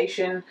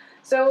navigation.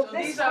 So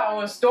these are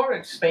our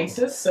storage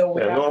spaces. So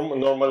we have,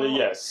 normally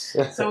yes.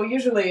 So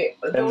usually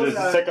and those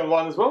the second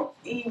one as well?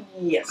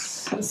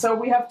 Yes. So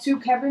we have 2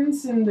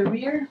 cabins in the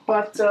rear,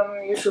 but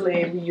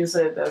usually we use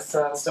it as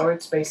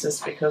storage spaces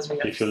because we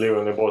have. If you live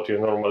on a boat, you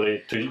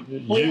normally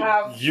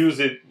use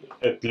it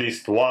at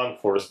least one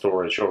for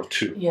storage or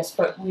 2. Yes,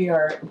 but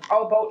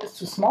our boat is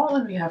too small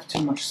and we have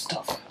too much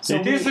stuff. So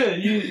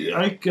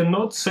I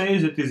cannot say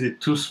that it is a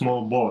too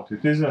small boat.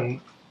 It is a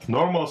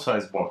normal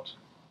size boat.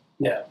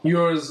 Yeah,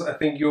 I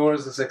think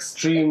yours is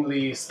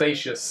extremely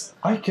spacious.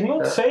 I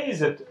cannot say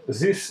that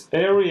this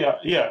area,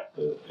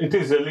 it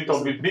is a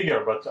little bit bigger,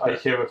 but I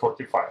have a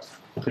 45.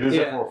 It is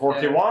a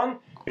 41.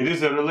 It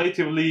is a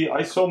relatively,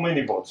 I saw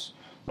many boats,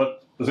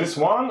 but this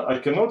one, I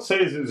cannot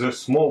say it is a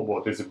small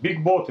boat. It's a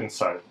big boat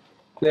inside.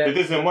 Yeah. It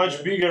is a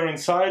much bigger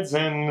inside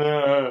than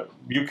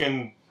you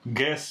can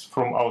guess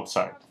from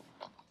outside.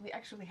 We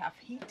actually have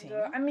heating.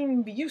 I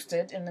mean, we used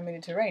it in the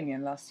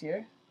Mediterranean last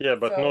year. Yeah,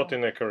 but not in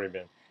the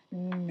Caribbean.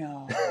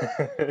 No.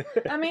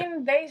 I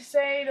mean, they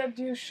say that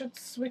you should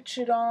switch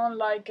it on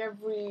like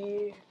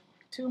every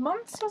 2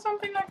 months or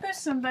something like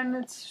this, and then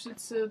it's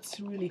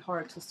really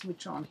hard to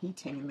switch on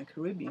heating in the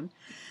Caribbean.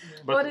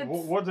 But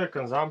what's the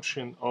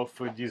consumption of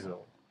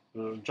diesel?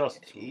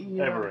 Just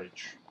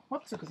average.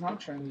 What's the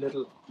consumption?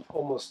 Little,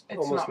 almost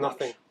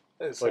nothing.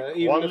 It's, like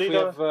even 1 if liter? we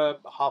have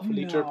half a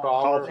liter per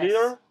hour. Half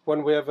liter?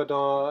 When we have it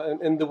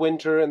in the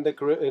winter in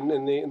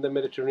the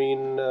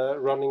Mediterranean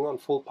running on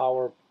full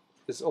power,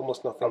 is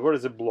almost nothing. Where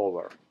is the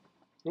blower?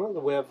 Well,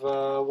 we have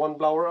 1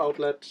 blower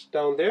outlet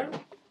down there.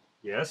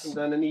 Yes. And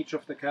then in each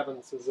of the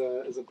cabins is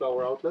a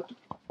blower outlet.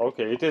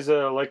 Okay, it is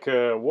like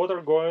water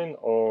going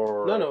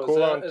or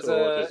coolant? It's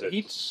a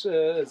heat.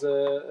 It's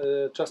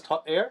just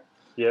hot air.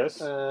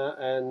 Yes.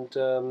 And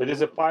it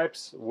is a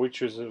pipes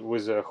which is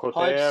with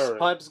hot air.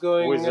 Pipes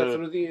going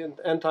through the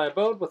entire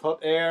boat with hot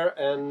air,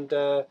 and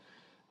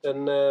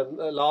then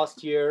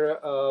last year,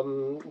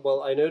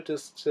 I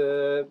noticed,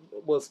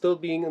 still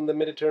being in the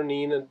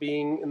Mediterranean and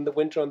being in the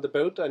winter on the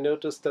boat, I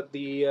noticed that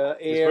the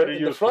air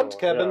in the front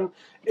cabin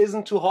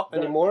isn't too hot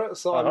anymore.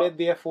 So I made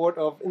the effort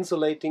of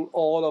insulating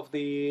all of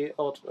the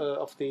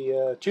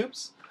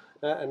tubes.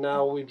 And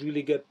now we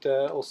really get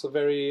also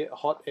very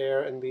hot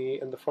air in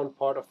the front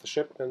part of the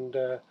ship, and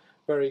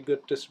very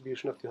good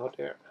distribution of the hot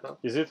air.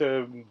 Is it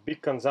a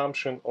big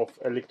consumption of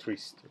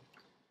electricity?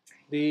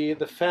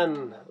 The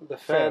fan.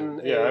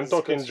 Yeah, I'm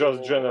talking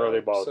just generally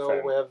about fan.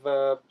 So we have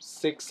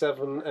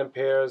 6-7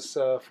 amperes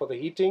for the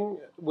heating,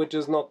 which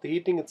is not the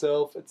heating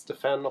itself; it's the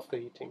fan of the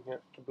heating. Yeah,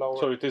 the blower.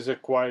 So it is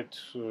quite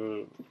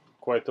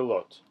a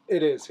lot.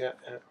 It is, yeah.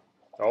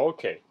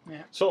 Okay.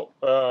 Yeah. So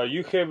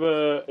you have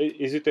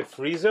is it a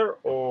freezer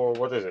or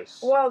what is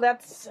this? Well,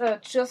 that's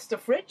just a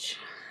fridge.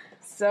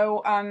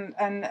 So,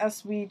 and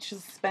as we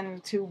just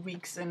spent 2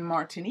 weeks in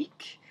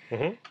Martinique,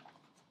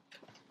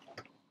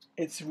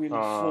 it's really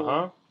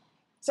full.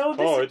 So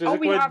this, it is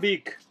quite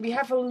big. We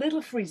have a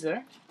little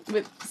freezer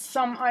with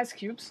some ice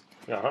cubes.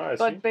 I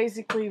but see.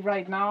 basically,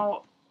 right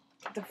now,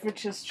 the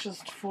fridge is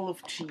just full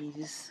of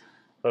cheese.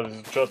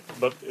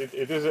 But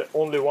it is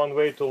only one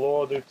way to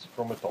load it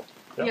from the top.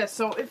 Yeah.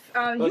 So if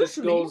But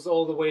usually it goes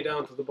all the way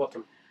down to the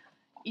bottom.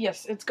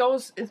 yes, it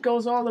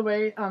goes all the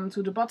way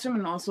to the bottom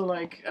and also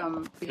like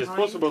behind. Is it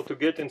possible to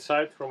get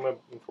inside from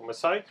a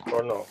side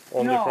or no?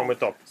 Only from the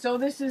top. So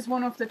this is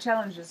one of the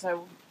challenges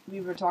we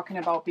were talking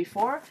about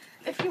before.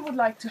 If you would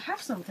like to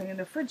have something in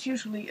the fridge,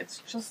 usually it's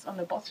just on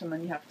the bottom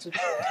and you have to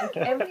take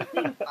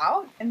everything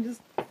out and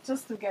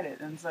just to get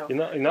it. And so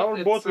in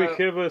our boat we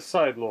have a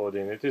side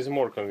loading. It is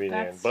more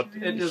convenient, but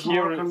really It is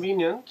more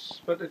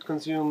convenient, but it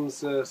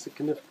consumes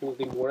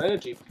significantly more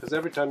energy because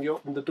every time you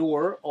open the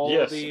door, all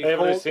the cold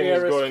everything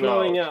air is going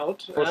flowing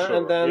out, For sure,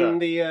 and then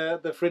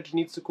the fridge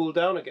needs to cool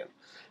down again.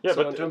 Yeah,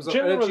 So but in terms of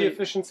generally, energy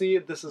efficiency,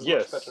 this is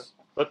much better.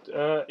 But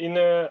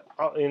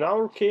in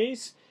our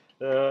case,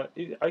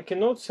 I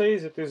cannot say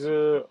that is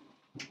a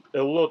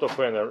lot of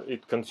energy.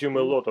 It consumes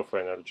a lot of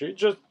energy.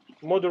 Just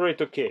moderate,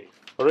 okay.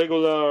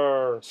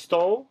 Regular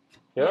stove.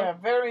 Yeah,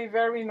 very,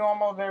 very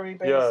normal, very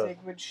basic,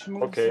 which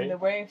moves in the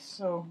waves.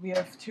 So we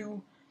have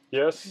two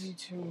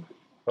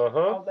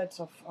outlets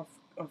of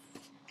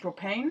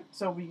propane.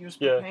 So we use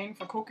propane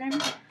for cooking.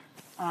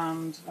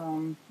 And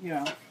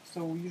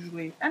so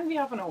usually, and we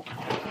have an oven.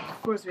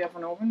 Of course, we have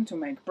an oven to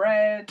make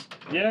bread.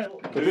 Yeah,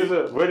 it is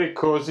a very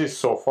cozy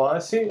sofa, I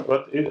see,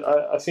 but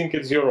I think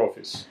it's your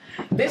office.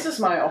 This is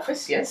my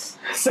office, yes.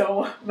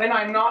 So when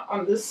I'm not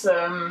on this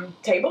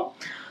table,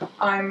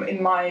 I'm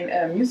in my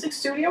music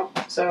studio.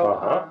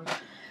 So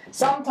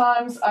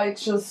sometimes I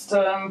just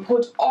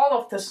put all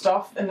of the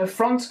stuff in the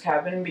front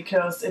cabin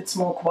because it's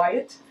more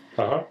quiet.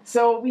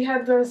 So we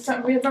had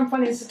some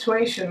funny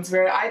situations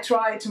where I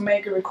tried to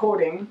make a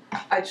recording.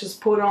 I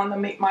just put on the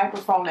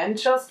microphone and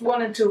just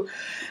wanted to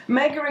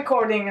make a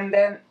recording, and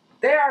then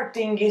there are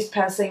dinghies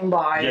passing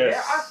by.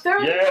 Yes. There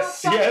are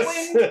 30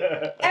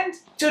 wind. And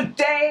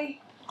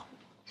today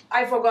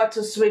I forgot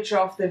to switch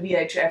off the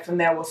VHF, and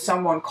there was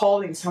someone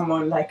calling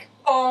someone like,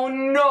 "Oh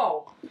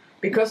no!"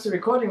 Because the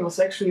recording was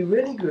actually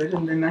really good,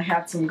 and then I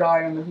had some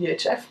guy on the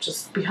VHF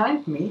just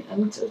behind me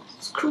and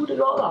screwed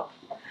it all up.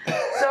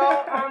 So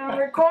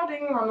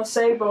recording on a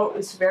sailboat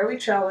is very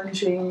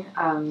challenging,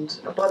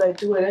 but I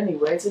do it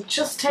anyways. It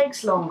just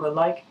takes longer,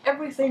 like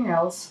everything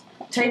else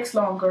takes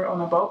longer on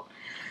a boat.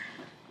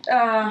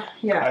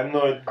 I'm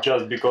not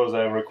just because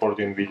I'm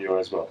recording video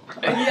as well.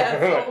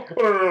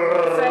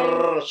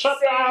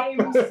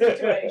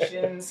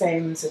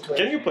 Same situation.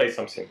 Can you play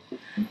something?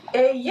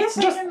 Yes,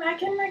 I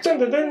can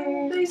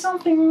actually play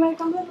something like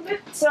a little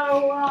bit.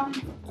 So.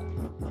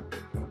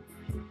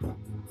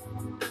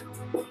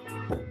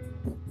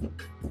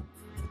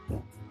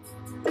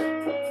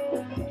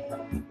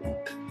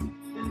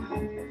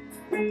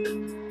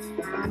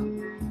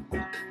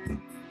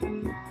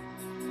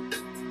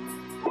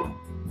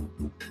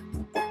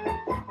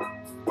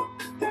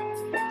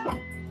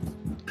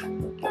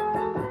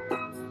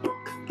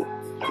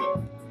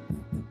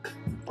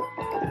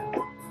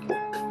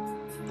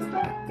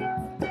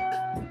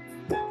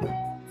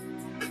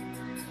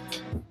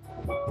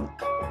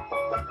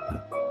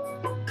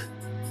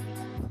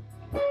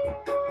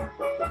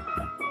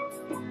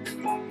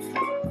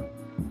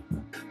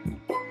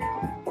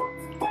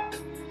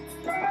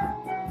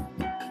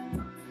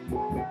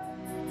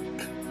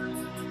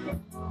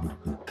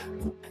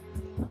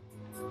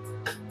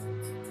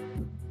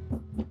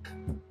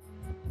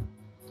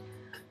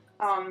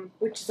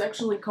 Which is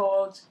actually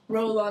called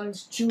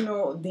Roland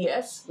Juno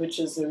DS, which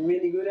is a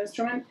really good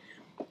instrument.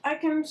 I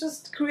can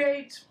just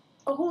create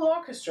a whole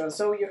orchestra.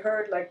 So you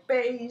heard like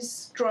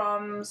bass,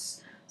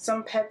 drums,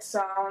 some pet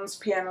sounds,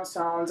 piano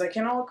sounds. I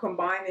can all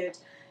combine it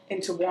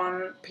into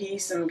one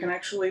piece and can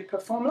actually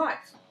perform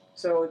live.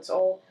 So it's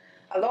all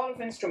a lot of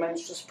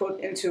instruments just put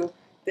into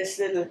this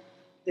little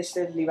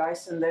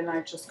device, and then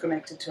I just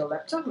connect it to a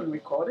laptop and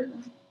record it.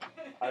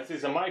 This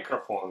is a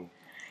microphone.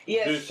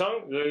 Yes.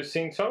 Do you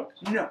sing songs?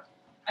 No,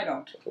 I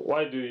don't.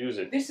 Why do you use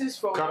it? This is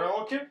for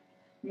karaoke?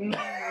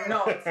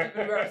 No, it's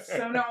even worse.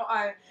 So no,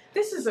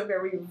 this is a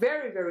very,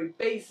 very, very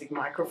basic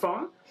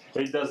microphone.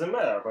 It doesn't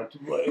matter, but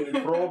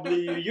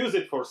probably you use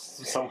it for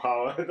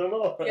somehow. I don't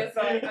know. Yes,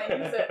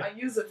 I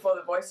use it for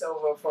the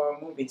voiceover for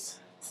movies.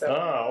 So,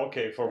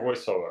 okay, for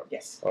voiceover.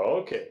 Yes.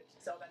 Okay.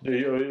 So do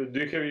you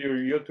have your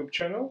YouTube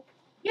channel?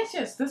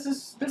 Yes. This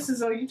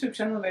is our YouTube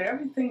channel where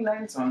everything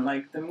lands on,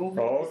 like the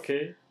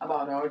movies,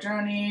 about our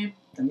journey,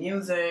 the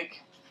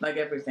music, like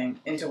everything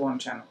into one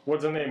channel.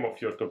 What's the name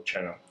of your YouTube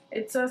channel?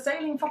 It's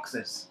Sailing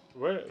Foxes.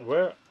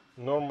 Where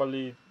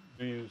normally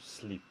do you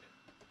sleep?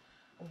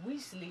 We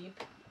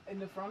sleep in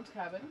the front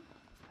cabin.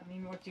 I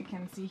mean, what you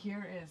can see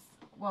here is,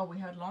 well, we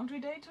had laundry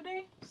day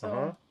today,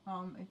 so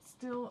it's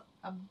still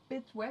a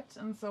bit wet,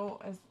 and so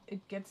as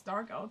it gets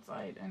dark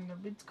outside and a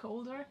bit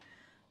colder,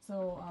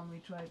 So we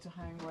try to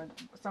hang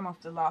some of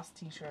the last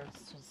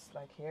t-shirts just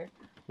like here.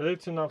 But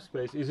it's enough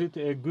space. Is it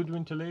a good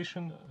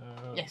ventilation?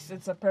 Yes,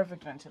 it's a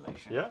perfect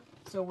ventilation. Yeah?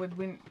 So with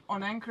wind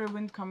on anchor,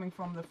 wind coming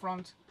from the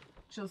front,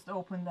 just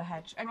open the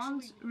hatch.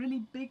 Actually,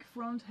 really big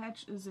front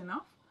hatch is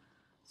enough.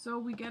 So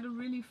we get a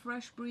really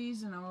fresh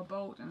breeze in our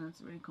boat and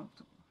it's really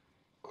comfortable.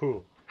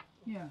 Cool.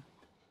 Yeah.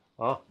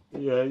 Ah,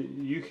 yeah,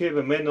 you have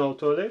a manual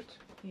toilet?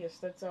 Yes,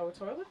 that's our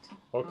toilet.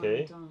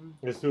 Okay. And,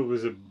 it's still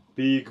with a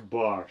big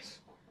bars.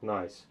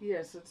 Nice.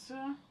 yes, it's,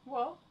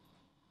 well,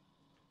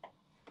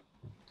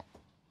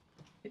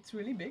 it's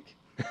really big.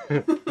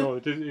 No,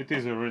 it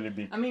is a really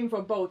big. I mean,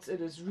 for boats,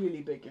 it is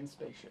really big and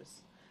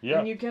spacious. Yeah.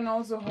 And you can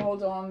also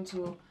hold on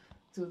to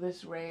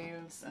this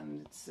rails,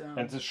 and it's.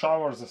 And the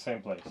shower is the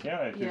same place.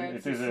 Yeah,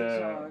 it is the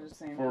shower, the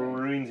same for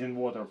place. rinsing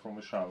water from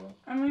a shower.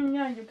 I mean,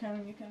 yeah, you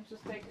can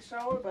just take a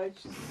shower by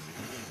just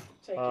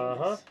taking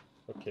this.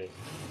 Okay.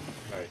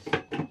 Nice.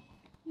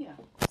 Yeah.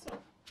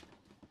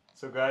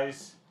 So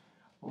guys,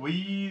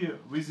 we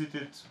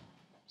visited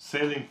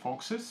Sailing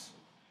Foxes,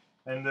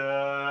 and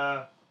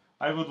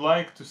I would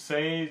like to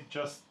say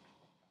just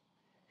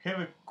have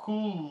a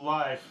cool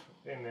life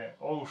in the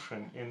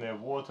ocean, in the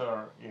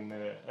water, in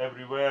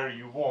everywhere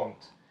you want.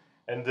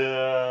 And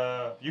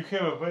you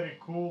have a very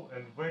cool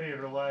and very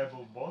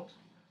reliable boat,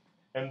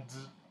 and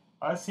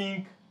I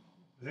think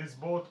this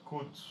boat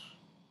could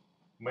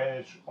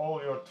manage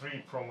all your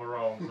trip from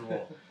around the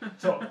world.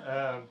 So,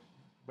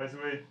 by the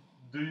way,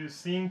 do you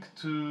think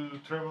to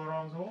travel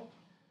around the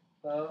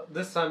world?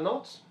 This time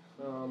not.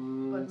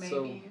 But maybe.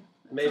 So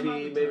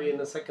maybe in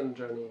the second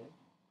journey.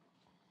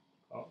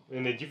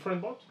 In a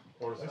different boat,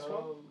 or this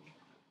one?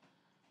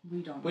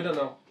 We don't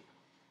know.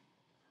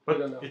 But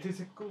we don't know. it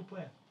is a cool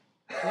plan.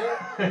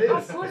 Yeah, it is.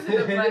 Of course,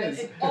 it's a plan.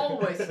 It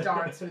always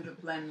starts with a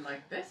plan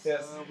like this.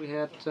 Yes. We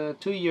had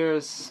 2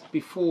 years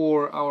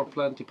before our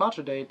planned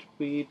departure date.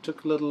 We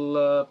took a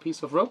little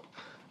piece of rope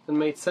and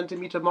made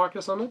centimeter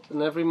markers on it,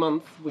 and every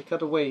month we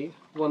cut away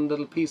one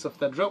little piece of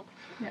that rope.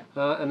 Yeah.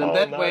 And in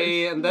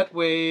that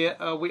way,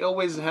 we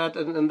always had,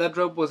 and that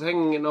rope was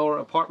hanging in our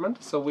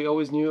apartment, so we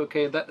always knew,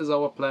 okay, that is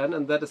our plan,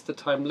 and that is the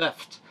time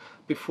left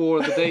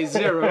before the day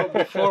zero,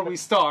 before we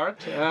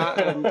start.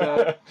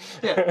 Yeah.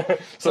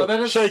 So that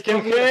is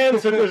shaking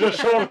hands. It is a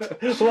short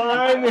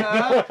line.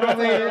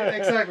 Probably,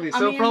 exactly. So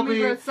I mean, probably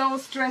we were so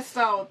stressed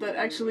out that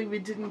actually we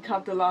didn't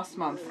cut the last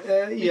month.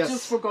 We yes.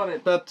 just forgot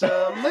it. But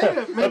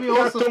maybe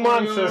also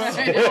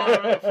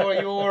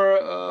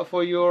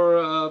for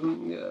your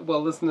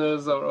well,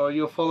 listeners or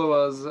your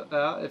followers,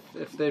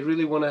 if they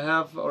really want to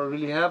have or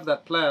really have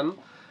that plan,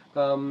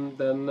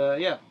 then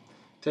yeah.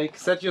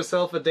 Set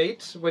yourself a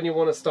date when you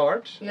want to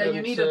start. Yeah, and,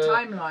 you need a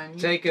timeline.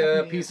 Take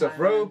a piece of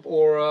rope,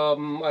 or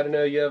I don't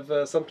know. You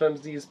have sometimes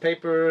these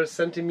paper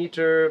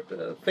centimeter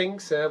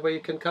things where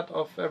you can cut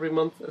off every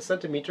month a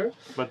centimeter.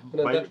 But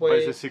by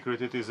the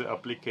secret, it is an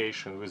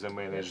application with a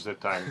manage the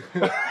time.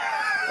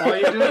 Oh,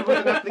 you do it with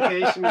an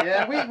application.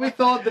 Yeah, we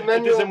thought the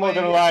manual It is a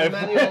modern life.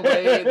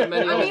 The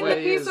manual I mean, way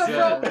the piece is of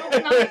rope looks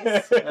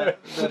nice.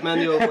 the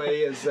manual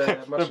way is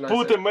much nicer.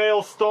 Put a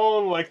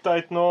milestone like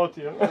tight knot.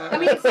 You know? I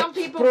mean, some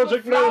people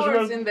Project put flowers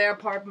management. in their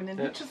apartment, and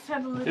we just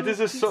had a little. It is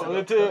a piece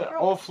of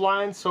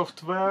offline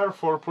software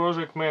for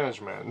project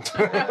management.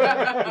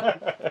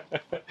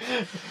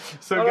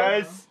 So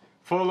guys,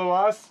 follow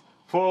us,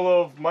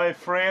 follow my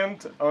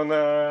friend on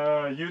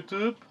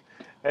YouTube,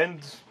 and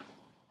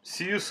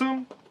see you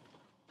soon.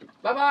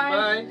 Bye-bye.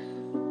 Bye.